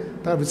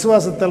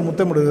விசுவாசத்தால்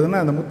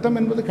முத்தமிடுகிறதுன்னா அந்த முத்தம்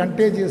என்பது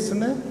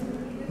கண்டேஜியஸ்ன்னு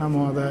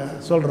நம்ம அதை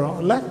சொல்கிறோம்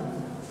இல்லை.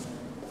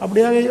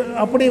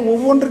 அப்படியே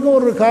ஒவ்வொன்றுக்கும்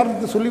ஒரு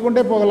காரணத்தை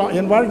சொல்லிக்கொண்டே போகலாம்.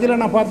 என்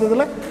வாழ்க்கையில் நான்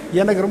பார்த்ததில்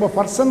எனக்கு ரொம்ப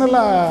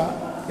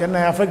பர்சனலாக என்னை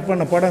அஃபெக்ட்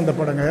பண்ண படம் இந்த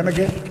படங்க.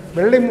 எனக்கு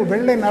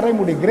வெள்ளை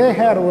நரைமுடி கிரே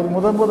ஹேர் ஒரு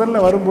முதல்ல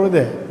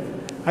வரும்பொழுது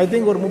ஐ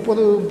திங்க் ஒரு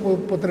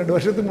 32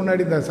 வருஷத்துக்கு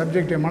முன்னாடி இந்த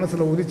சப்ஜெக்ட் என்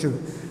மனசில் உதிச்சுது.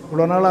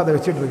 இவ்வளோ நாளாக அதை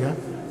வச்சிட்ருக்கேன்.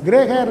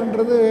 கிரே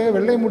ஹேர்ன்றது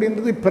வெள்ளை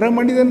முடின்றது பிற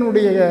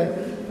மனிதனுடைய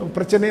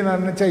பிரச்சனையை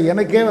நான் நினச்சேன்.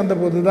 எனக்கே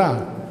வந்தபோது தான்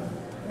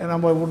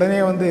நம்ம உடனே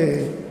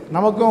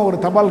நமக்கும் ஒரு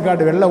தபால்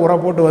கார்டு வெள்ளை உரை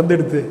போட்டு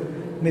வந்துடுது,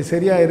 நீ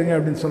சரியாக இருங்க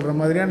அப்படின்னு சொல்கிற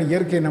மாதிரியான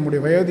இயற்கை நம்முடைய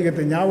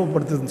வயோதிகத்தை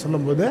ஞாபகப்படுத்துதுன்னு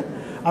சொல்லும்போது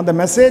அந்த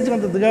மெசேஜ்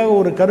வந்ததுக்காக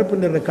ஒரு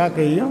கருப்பு நிற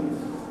காக்கையும்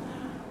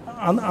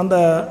அந்த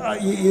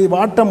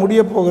வாட்ட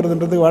முடிய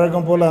போகிறதுன்றது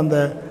வழக்கம் போல்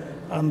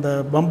அந்த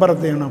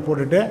பம்பரத்தையும் நான்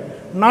போட்டுட்டு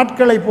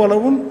நாட்களை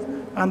போலவும்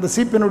அந்த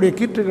சீப்பினுடைய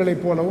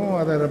கீற்றுகளைப் போலவும்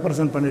அதை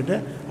ரெப்ரசன்ட் பண்ணிவிட்டு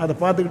அதை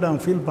பார்த்துக்கிட்டு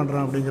அவன் ஃபீல்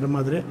பண்ணுறான் அப்படிங்கிற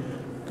மாதிரி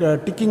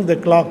டிக்கிங் த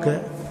கிளாக்கு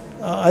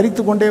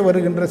அரித்து கொண்டே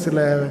வருகின்ற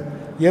சில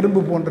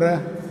எறும்பு போன்ற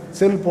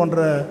செல் போன்ற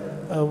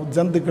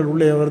ஜந்துக்கள்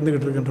உள்ளே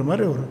வந்துக்கிட்டு இருக்கின்ற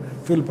மாதிரி ஒரு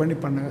ஃபீல்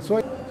பண்ணாங்க. ஸோ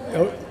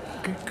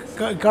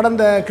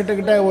கடந்த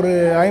கிட்டத்தட்ட ஒரு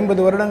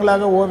 50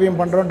 வருடங்களாக ஓவியம்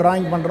பண்ணுறோம்,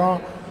 டிராயிங் பண்ணுறோம்,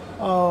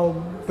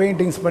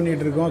 பெயிண்டிங்ஸ்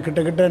பண்ணிகிட்ருக்கோம்.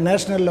 கிட்டத்தட்ட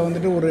நேஷ்னலில்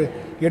ஒரு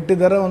 8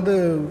 தடவை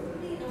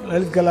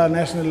லலித் கலா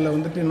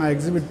நேஷ்னலில் நான்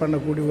எக்ஸிபிட்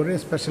பண்ணக்கூடிய ஒரு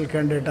ஸ்பெஷல்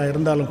கேண்டிடேட்டாக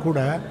இருந்தாலும் கூட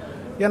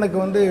எனக்கு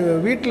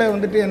வீட்டில்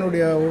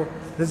என்னுடைய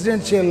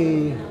ரெசிடென்ஷியல்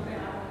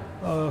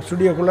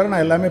ஸ்டுடியோக்குள்ளே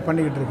நான் எல்லாமே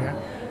பண்ணிக்கிட்டு இருக்கேன்.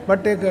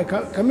 பட்டு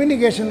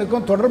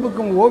கம்யூனிகேஷனுக்கும்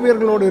தொடர்புக்கும்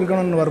ஓவியர்களோடு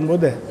இருக்கணும்னு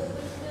வரும்போது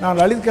நான்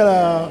லலித் கலா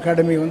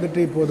அகாடமி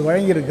இப்போது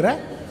வழங்கியிருக்கிற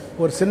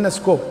ஒரு சின்ன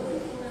ஸ்கோப்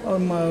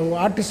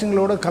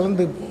ஆர்டிஸ்டுங்களோடு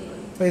கலந்து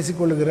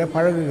பேசிக்கொள்ளுகிற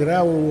பழகுகிற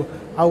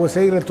அவங்க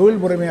செய்கிற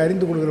தொழில் முறைமையை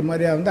அறிந்து கொள்கிற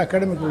மாதிரியாக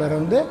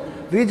அகாடமிக்குள்ளே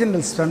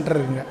ரீஜனல் சென்டர்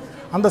இருக்குங்க.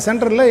 அந்த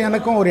சென்டரில்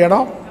எனக்கும் ஒரு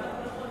இடம்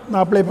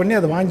நான் அப்ளை பண்ணி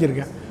அதை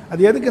வாங்கியிருக்கேன்.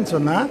 அது எதுக்குன்னு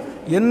சொன்னால்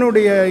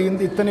என்னுடைய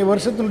இத்தனை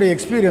வருஷத்தினுடைய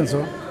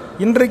எக்ஸ்பீரியன்ஸும்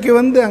இன்றைக்கு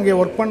அங்கே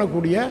ஒர்க்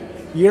பண்ணக்கூடிய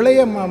இளைய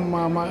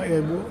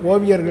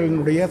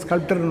ஓவியர்களினுடைய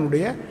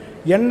ஸ்கல்ப்டரினுடைய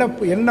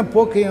என்ன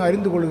போக்கையும்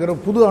அறிந்து கொள்கிற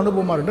புது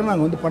அனுபவமாக இருக்கட்டும்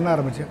நாங்கள் பண்ண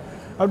ஆரம்பித்தேன்.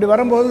 அப்படி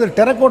வரும்போது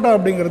டெரக்கோட்டா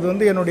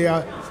அப்படிங்கிறது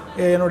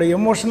என்னுடைய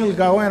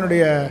எமோஷனலுக்காகவும்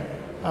என்னுடைய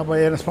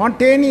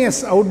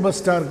ஸ்பான்டேனியஸ்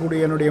அவுட்பஸ்டாக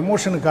இருக்கக்கூடிய என்னுடைய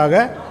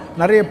எமோஷனுக்காக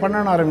நிறைய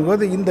பண்ண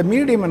ஆரம்பிக்கும்போது இந்த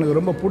மீடியம் எனக்கு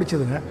ரொம்ப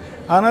பிடிச்சதுங்க.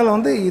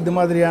 அதனால் இது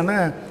மாதிரியான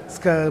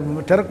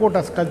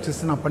டெரக்கோட்டா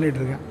ஸ்கல்ப்சர்ஸ் நான்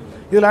பண்ணிகிட்ருக்கேன்.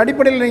 இதில்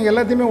அடிப்படையில் நீங்கள்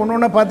எல்லாத்தையுமே ஒன்று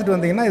ஒன்றா பார்த்துட்டு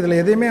வந்தீங்கன்னா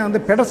இதில் எதையுமே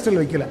பெடஸ்டல்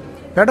வைக்கல.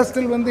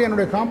 பெடஸ்டல்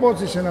என்னுடைய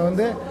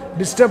காம்போசிஷனை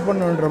டிஸ்டர்ப்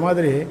பண்ணுன்ற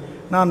மாதிரி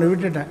நான்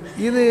விட்டுட்டேன்.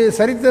 இது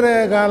சரித்திர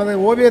கால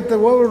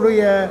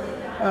ஓவியருடைய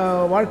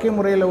வாழ்க்கை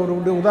முறையில் ஒரு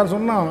உதாரணம்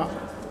சொன்னால்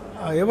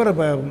எவர்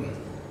இப்போ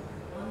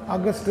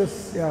ஆகஸ்டஸ்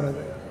யார்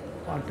அது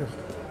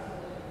ஆர்டிஸ்ட்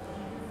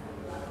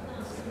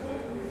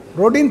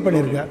ரோடின்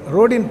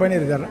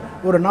பண்ணியிருக்கார்.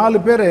 ஒரு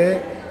 4 பேர்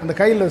அந்த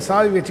கையில்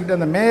சாவி வச்சுக்கிட்டு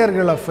அந்த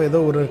மேயர்கள் ஆஃப் ஏதோ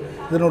ஒரு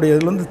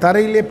இதில்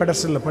தரையிலே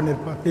பெடஸ்டலில்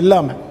பண்ணியிருப்பார்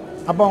இல்லாமல்.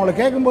 அப்போ அவங்கள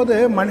கேட்கும்போது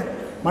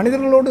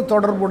மனிதர்களோடு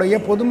தொடர்புடைய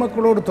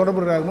பொதுமக்களோடு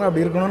தொடர்புறாங்க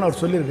அப்படி இருக்கணும்னு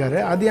அவர் சொல்லியிருக்காரு.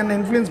 அது என்ன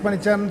இன்ஃப்ளூயன்ஸ்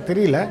பண்ணிச்சான்னு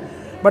தெரியல.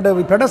 பட்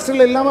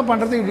பெடஸ்டல் இல்லாமல்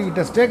பண்ணுறது it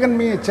has taken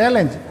me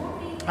challenge.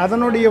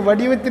 அதனுடைய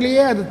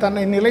வடிவத்திலேயே அது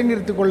தன்னை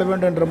நிலைநிறுத்திக் கொள்ள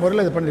வேண்டும்ன்ற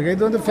முறையில் இது பண்ணியிருக்கேன்.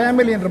 இது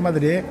ஃபேமிலின்ற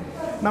மாதிரி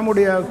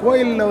நம்முடைய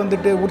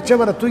கோயிலில்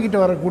உற்சவரை தூக்கிட்டு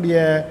வரக்கூடிய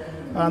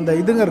அந்த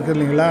இதுங்க இருக்குது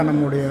இல்லைங்களா,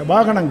 நம்முடைய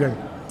வாகனங்கள்,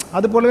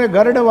 அது போலவே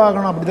கருட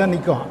வாகனம் அப்படி தான்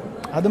நிற்கும்.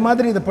 அது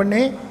மாதிரி இதை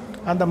பண்ணி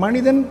அந்த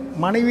மனிதன்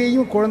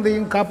மனைவியையும்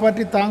குழந்தையும்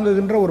காப்பாற்றி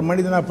தாங்குகின்ற ஒரு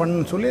மனிதனாக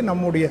பண்ணுன்னு சொல்லி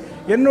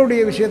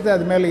என்னுடைய விஷயத்தை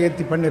அது மேலே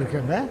ஏற்றி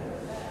பண்ணியிருக்கேங்க.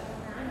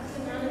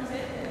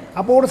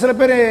 அப்போ ஒரு சில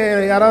பேர்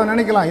யாராவது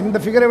நினைக்கலாம் இந்த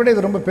ஃபிகரை விட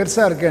இது ரொம்ப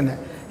பெருசாக இருக்கேன்னு.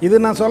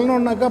 இது நான்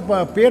சொல்லணுன்னாக்கா இப்போ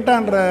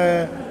பேட்டான்ற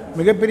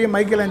மிகப்பெரிய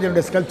மைக்கேல்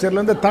ஏஞ்சலோடைய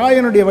ஸ்கல்ப்சர்லேருந்து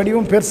தாயனுடைய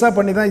வடிவம் பெருசாக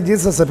பண்ணி தான்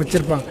ஜீசஸை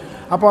வச்சுருப்பாங்க.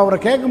 அப்போ அவரை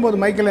கேட்கும்போது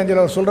மைக்கேல்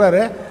ஏஞ்சலோ அவர்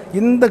சொல்கிறாரு,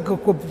 இந்த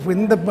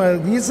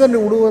ஈசன்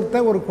உருவத்தை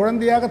ஒரு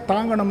குழந்தையாக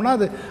தாங்கணும்னா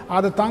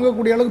அதை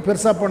தாங்கக்கூடிய அளவுக்கு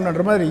பெருசாக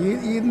பண்ணுன்ற மாதிரி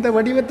இந்த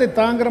வடிவத்தை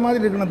தாங்குற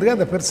மாதிரி இருக்கணுன்றதுக்கு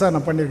அதை பெருசாக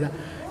நான் பண்ணியிருக்கேன்.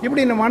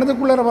 இப்படி இந்த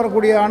மனதுக்குள்ளே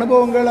வரக்கூடிய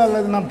அனுபவங்கள்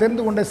அல்லது நாம்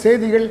தெரிந்து கொண்ட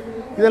செய்திகள்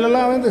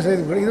இதிலெல்லாம்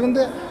செய்திகள்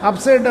இது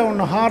அப்சைட்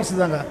டவுன் ஹார்ஸ்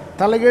தாங்க.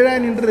 தலைகீழாக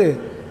நின்று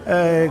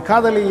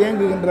காதலை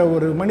இயங்குகின்ற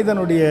ஒரு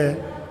மனிதனுடைய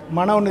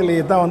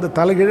மனநிலையை தான்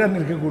தலைகீழாக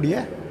நிற்கக்கூடிய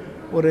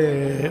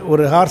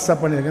ஒரு ஹார்ஸாக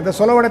பண்ணியிருக்கேன். இந்த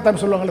சொலவடை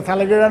தமிழ் சொல்லுவாங்கள்ல,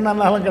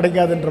 தலைகீழானாலும்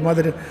கிடைக்காதுன்ற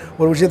மாதிரி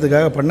ஒரு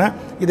விஷயத்துக்காக பண்ணேன்.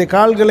 இதை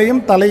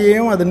கால்களையும்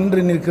தலையையும் அது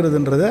நின்று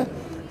நிற்கிறதுன்றதை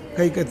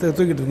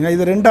தூக்கிட்டு இருக்குங்க.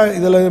 இது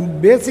இதில்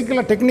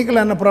பேசிக்கலாக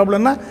டெக்னிக்கலாக என்ன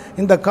ப்ராப்ளம்னா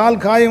இந்த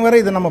கால் காயம் வரை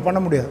இதை நம்ம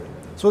பண்ண முடியாது.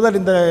 ஸோ தட்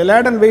இந்த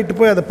லேடன் வெயிட்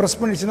போய் அதை ப்ரெஸ்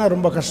பண்ணிச்சுன்னா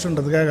ரொம்ப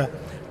கஷ்டன்றதுக்காக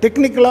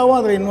டெக்னிக்கலாகவும்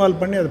அதை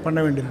இன்வால்வ் பண்ணி அதை பண்ண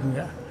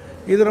வேண்டியிருக்குங்க.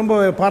 இது ரொம்ப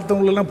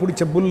பார்த்தவங்களெல்லாம்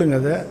பிடிச்ச புல்லுங்க.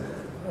 அது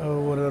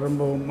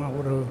ரொம்ப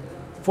ஒரு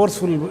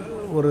ஃபோர்ஸ்ஃபுல்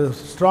ஒரு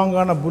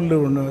ஸ்ட்ராங்கான புல்லு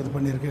ஒன்று இது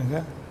பண்ணியிருக்கேங்க.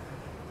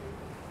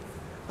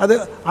 அது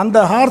அந்த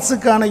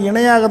ஹார்ஸுக்கான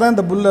இணையாக தான்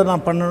இந்த புல்லை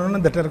நான் பண்ணணும்னு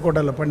இந்த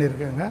டெரக்கோட்டாவில்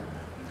பண்ணியிருக்கேங்க.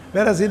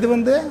 வேற இது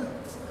வந்து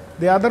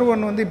தி அதர்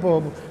ஒன் வந்து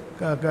இப்போது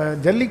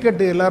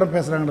ஜல்லிக்கட்டு எல்லோரும்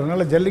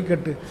பேசுகிறாங்கிறதுனால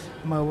ஜல்லிக்கட்டு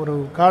ஒரு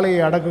காளையை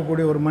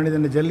அடக்கக்கூடிய ஒரு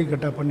மனிதனை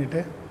ஜல்லிக்கட்டாக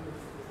பண்ணிவிட்டு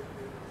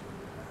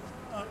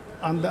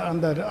அந்த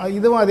அந்த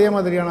இதுவும் அதே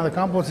மாதிரியான அந்த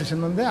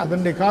காம்போசிஷன் வந்து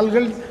அதனுடைய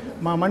கால்கள்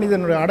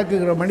மனிதனுடைய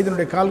அடக்குகிற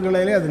மனிதனுடைய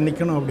கால்களிலே அது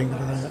நிற்கணும்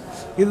அப்படிங்கிறதாங்க.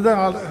 இதுதான்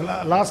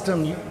last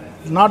and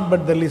not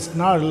but the least,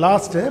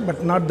 last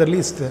but not the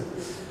least.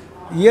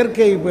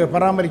 இயற்கை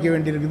பராமரிக்க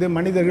வேண்டியிருக்குது.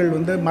 மனிதர்கள்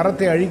வந்து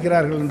மரத்தை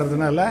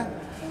அழிக்கிறார்கள்ன்றதுனால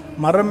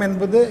மரம்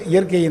என்பது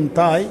இயற்கையின்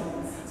தாய்.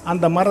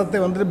 அந்த மரத்தை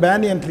வந்து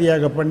பேனியன்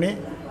ட்ரீயாக பண்ணி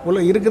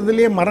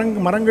இருக்கிறதுலேயே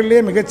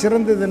மரங்கள்லேயே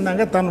மிகச்சிறந்தது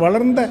என்னங்க, தான்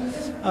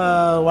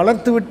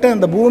வளர்த்து விட்ட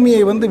அந்த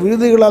பூமியை வந்து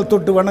விழுதுகளால்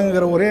தொட்டு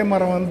வணங்குகிற ஒரே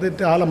மரம்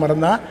வந்துட்டு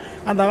ஆலமரம் தான்.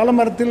 அந்த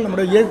ஆலமரத்தில்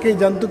நம்முடைய இயற்கை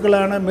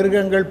ஜந்துக்களான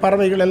மிருகங்கள்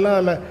பறவைகள் எல்லாம்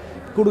அதில்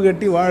கூடு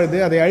கட்டி வாழுது.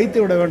 அதை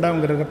அழித்து விட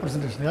வேண்டாம்ங்கிற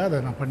ரெப்ரசன்டேஷனாக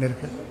அதை நான்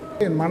பண்ணியிருக்கேன்.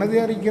 என் மனதை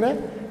அறிக்கிற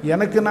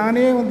எனக்கு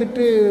நானே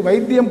வந்துட்டு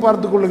வைத்தியம்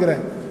பார்த்து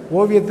கொள்ளுகிறேன்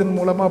ஓவியத்தின்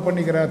மூலமாக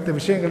பண்ணிக்கிற அத்த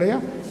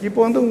விஷயங்களையும் இப்போ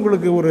வந்து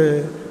உங்களுக்கு ஒரு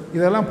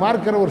இதெல்லாம்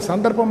பார்க்குற ஒரு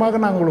சந்தர்ப்பமாக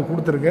நான் உங்களுக்கு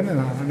கொடுத்துருக்கேன்னு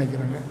நான்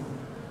நினைக்கிறேங்க.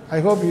 I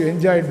hope you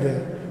enjoyed the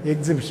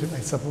exhibition,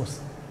 I suppose.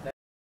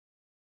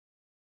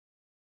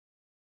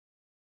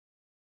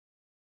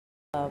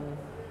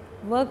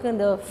 Work in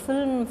the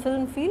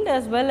film field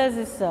as well as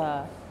his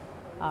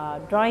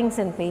drawings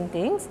and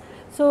paintings.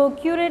 So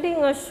curating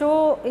a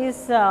show is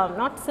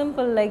not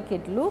simple like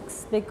it looks,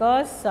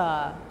 because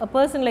a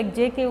person like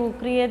JK who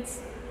creates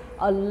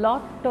a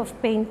lot of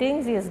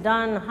paintings, he has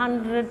done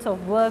hundreds of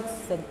works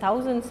and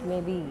thousands,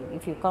 maybe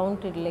if you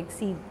count it like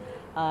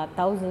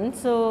thousands.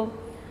 So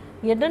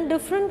he had done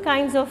different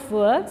kinds of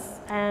works,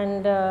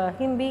 and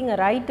him being a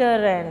writer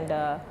and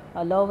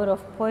a lover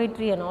of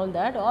poetry and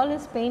all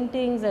his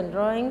paintings and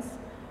drawings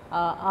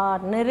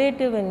are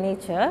narrative in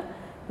nature.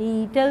 He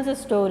tells a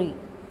story.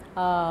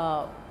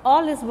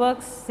 All his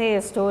works say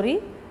a story,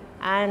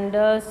 and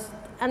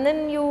then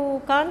you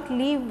can't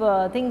leave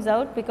things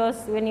out, because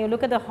when you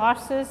look at the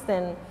horses,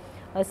 then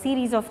a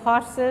series of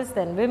horses,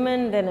 then women,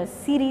 then a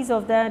series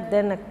of that,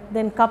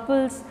 then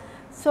couples.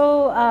 So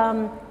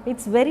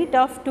it's very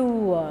tough to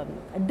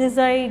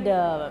decide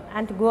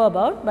and to go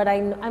about, but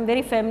I'm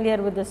very familiar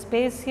with the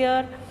space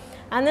here.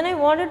 And then I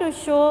wanted to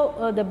show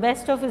the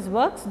best of his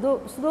works, though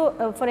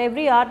for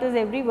every artist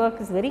every work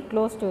is very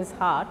close to his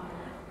heart.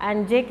 And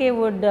JK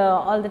would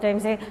all the time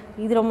say,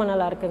 "Idu romba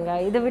nalla irukanga,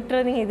 idu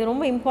vitradinga, idu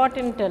romba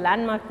important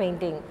landmark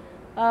painting,"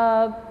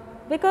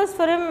 because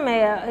for him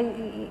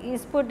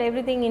he's put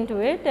everything into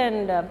it.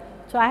 And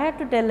so I had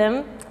to tell him,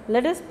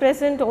 let us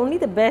present only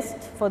the best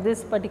for this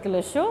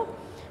particular show.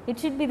 It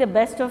should be the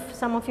best of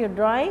some of your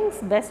drawings,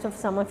 best of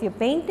some of your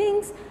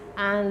paintings,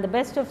 and the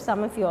best of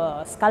some of your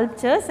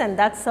sculptures, and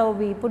that's how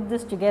we put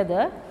this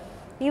together.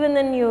 Even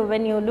then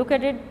when you look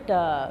at it,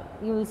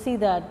 you will see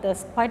that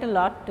there's quite a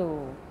lot to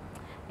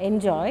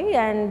enjoy,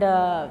 and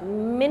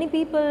many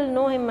people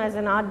know him as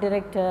an art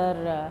director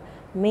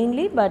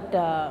mainly, but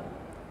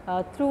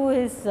through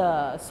his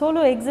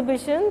solo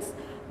exhibitions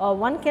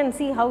one can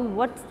see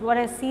what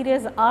a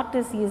serious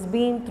artist he has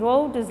been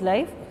throughout his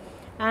life.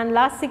 And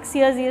last 6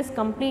 years he is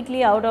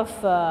completely out of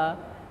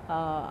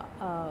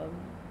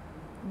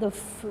the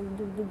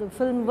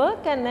film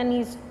work, and then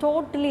he's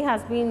totally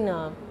has been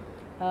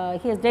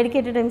he has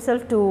dedicated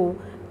himself to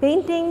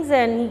paintings.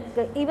 And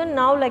even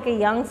now, like a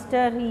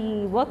youngster, he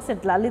works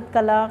at Lalit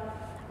Kala.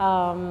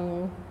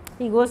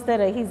 He goes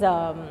there, he's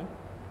a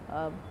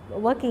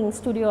working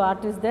studio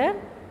artist there,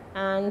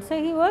 and so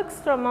he works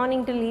from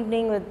morning till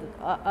evening with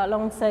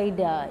alongside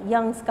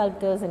young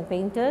sculptors and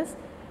painters.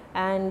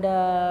 And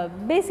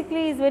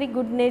basically he's very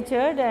good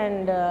natured,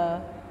 and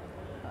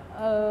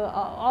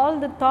all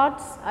the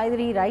thoughts either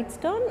he writes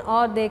down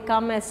or they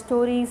come as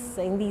stories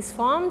in these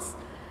forms,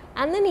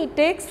 and then he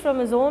takes from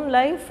his own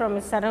life, from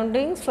his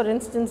surroundings. For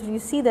instance, if you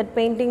see that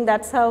painting,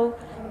 that's how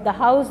the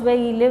house where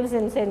he lives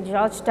in St.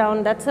 Georgetown,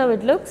 that's how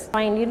it looks.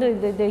 Find, you know,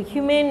 the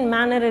humane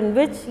manner in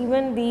which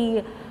even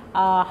the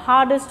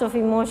hardest of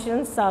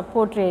emotions are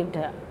portrayed.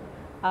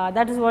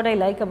 That is what I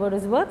like about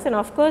his works. And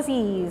of course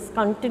he is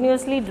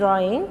continuously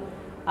drawing.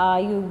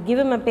 You give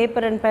him a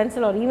paper and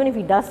pencil, or even if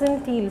he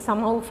doesn't, he will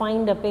somehow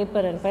find a paper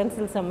and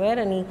pencil somewhere,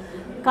 and he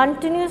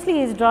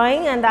continuously is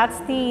drawing. And that's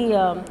the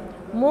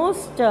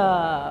most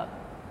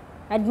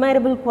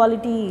admirable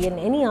quality in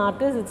any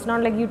artist. It's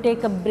not like you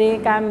take a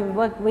break, I'm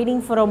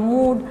waiting for a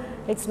mood.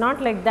 It's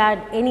not like that.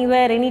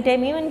 Anywhere,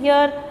 anytime. Even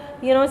here,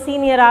 you know,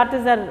 senior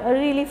artists are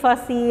really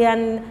fussy,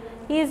 and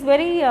he is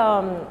very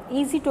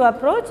easy to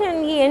approach,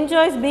 and he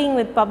enjoys being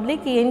with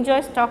public. He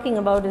enjoys talking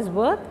about his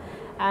work,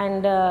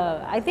 and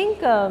I think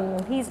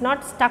he's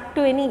not stuck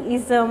to any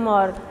ism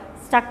or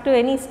stuck to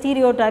any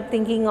stereotype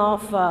thinking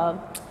of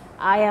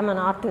I am an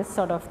artist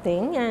sort of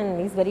thing, and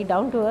he's very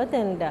down to earth.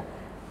 And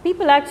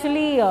people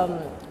actually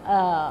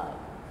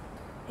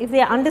if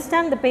they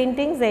understand the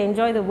paintings, they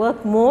enjoy the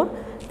work more.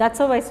 That's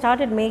how I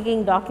started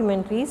making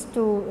documentaries.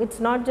 It's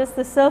not just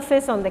the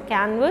surface on the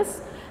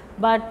canvas,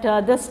 but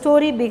the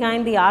story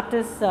behind the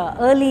artist's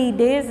early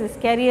days, his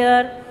career,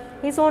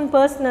 his own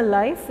personal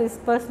life, his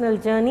personal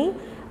journey.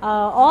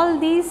 All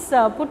these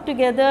put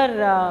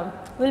together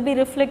will be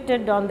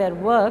reflected on their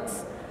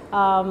works.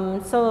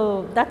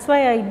 So, that is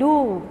why I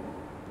do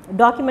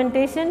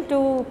documentation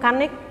to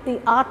connect the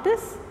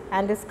artist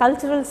and his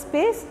cultural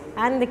space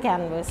and the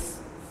canvas.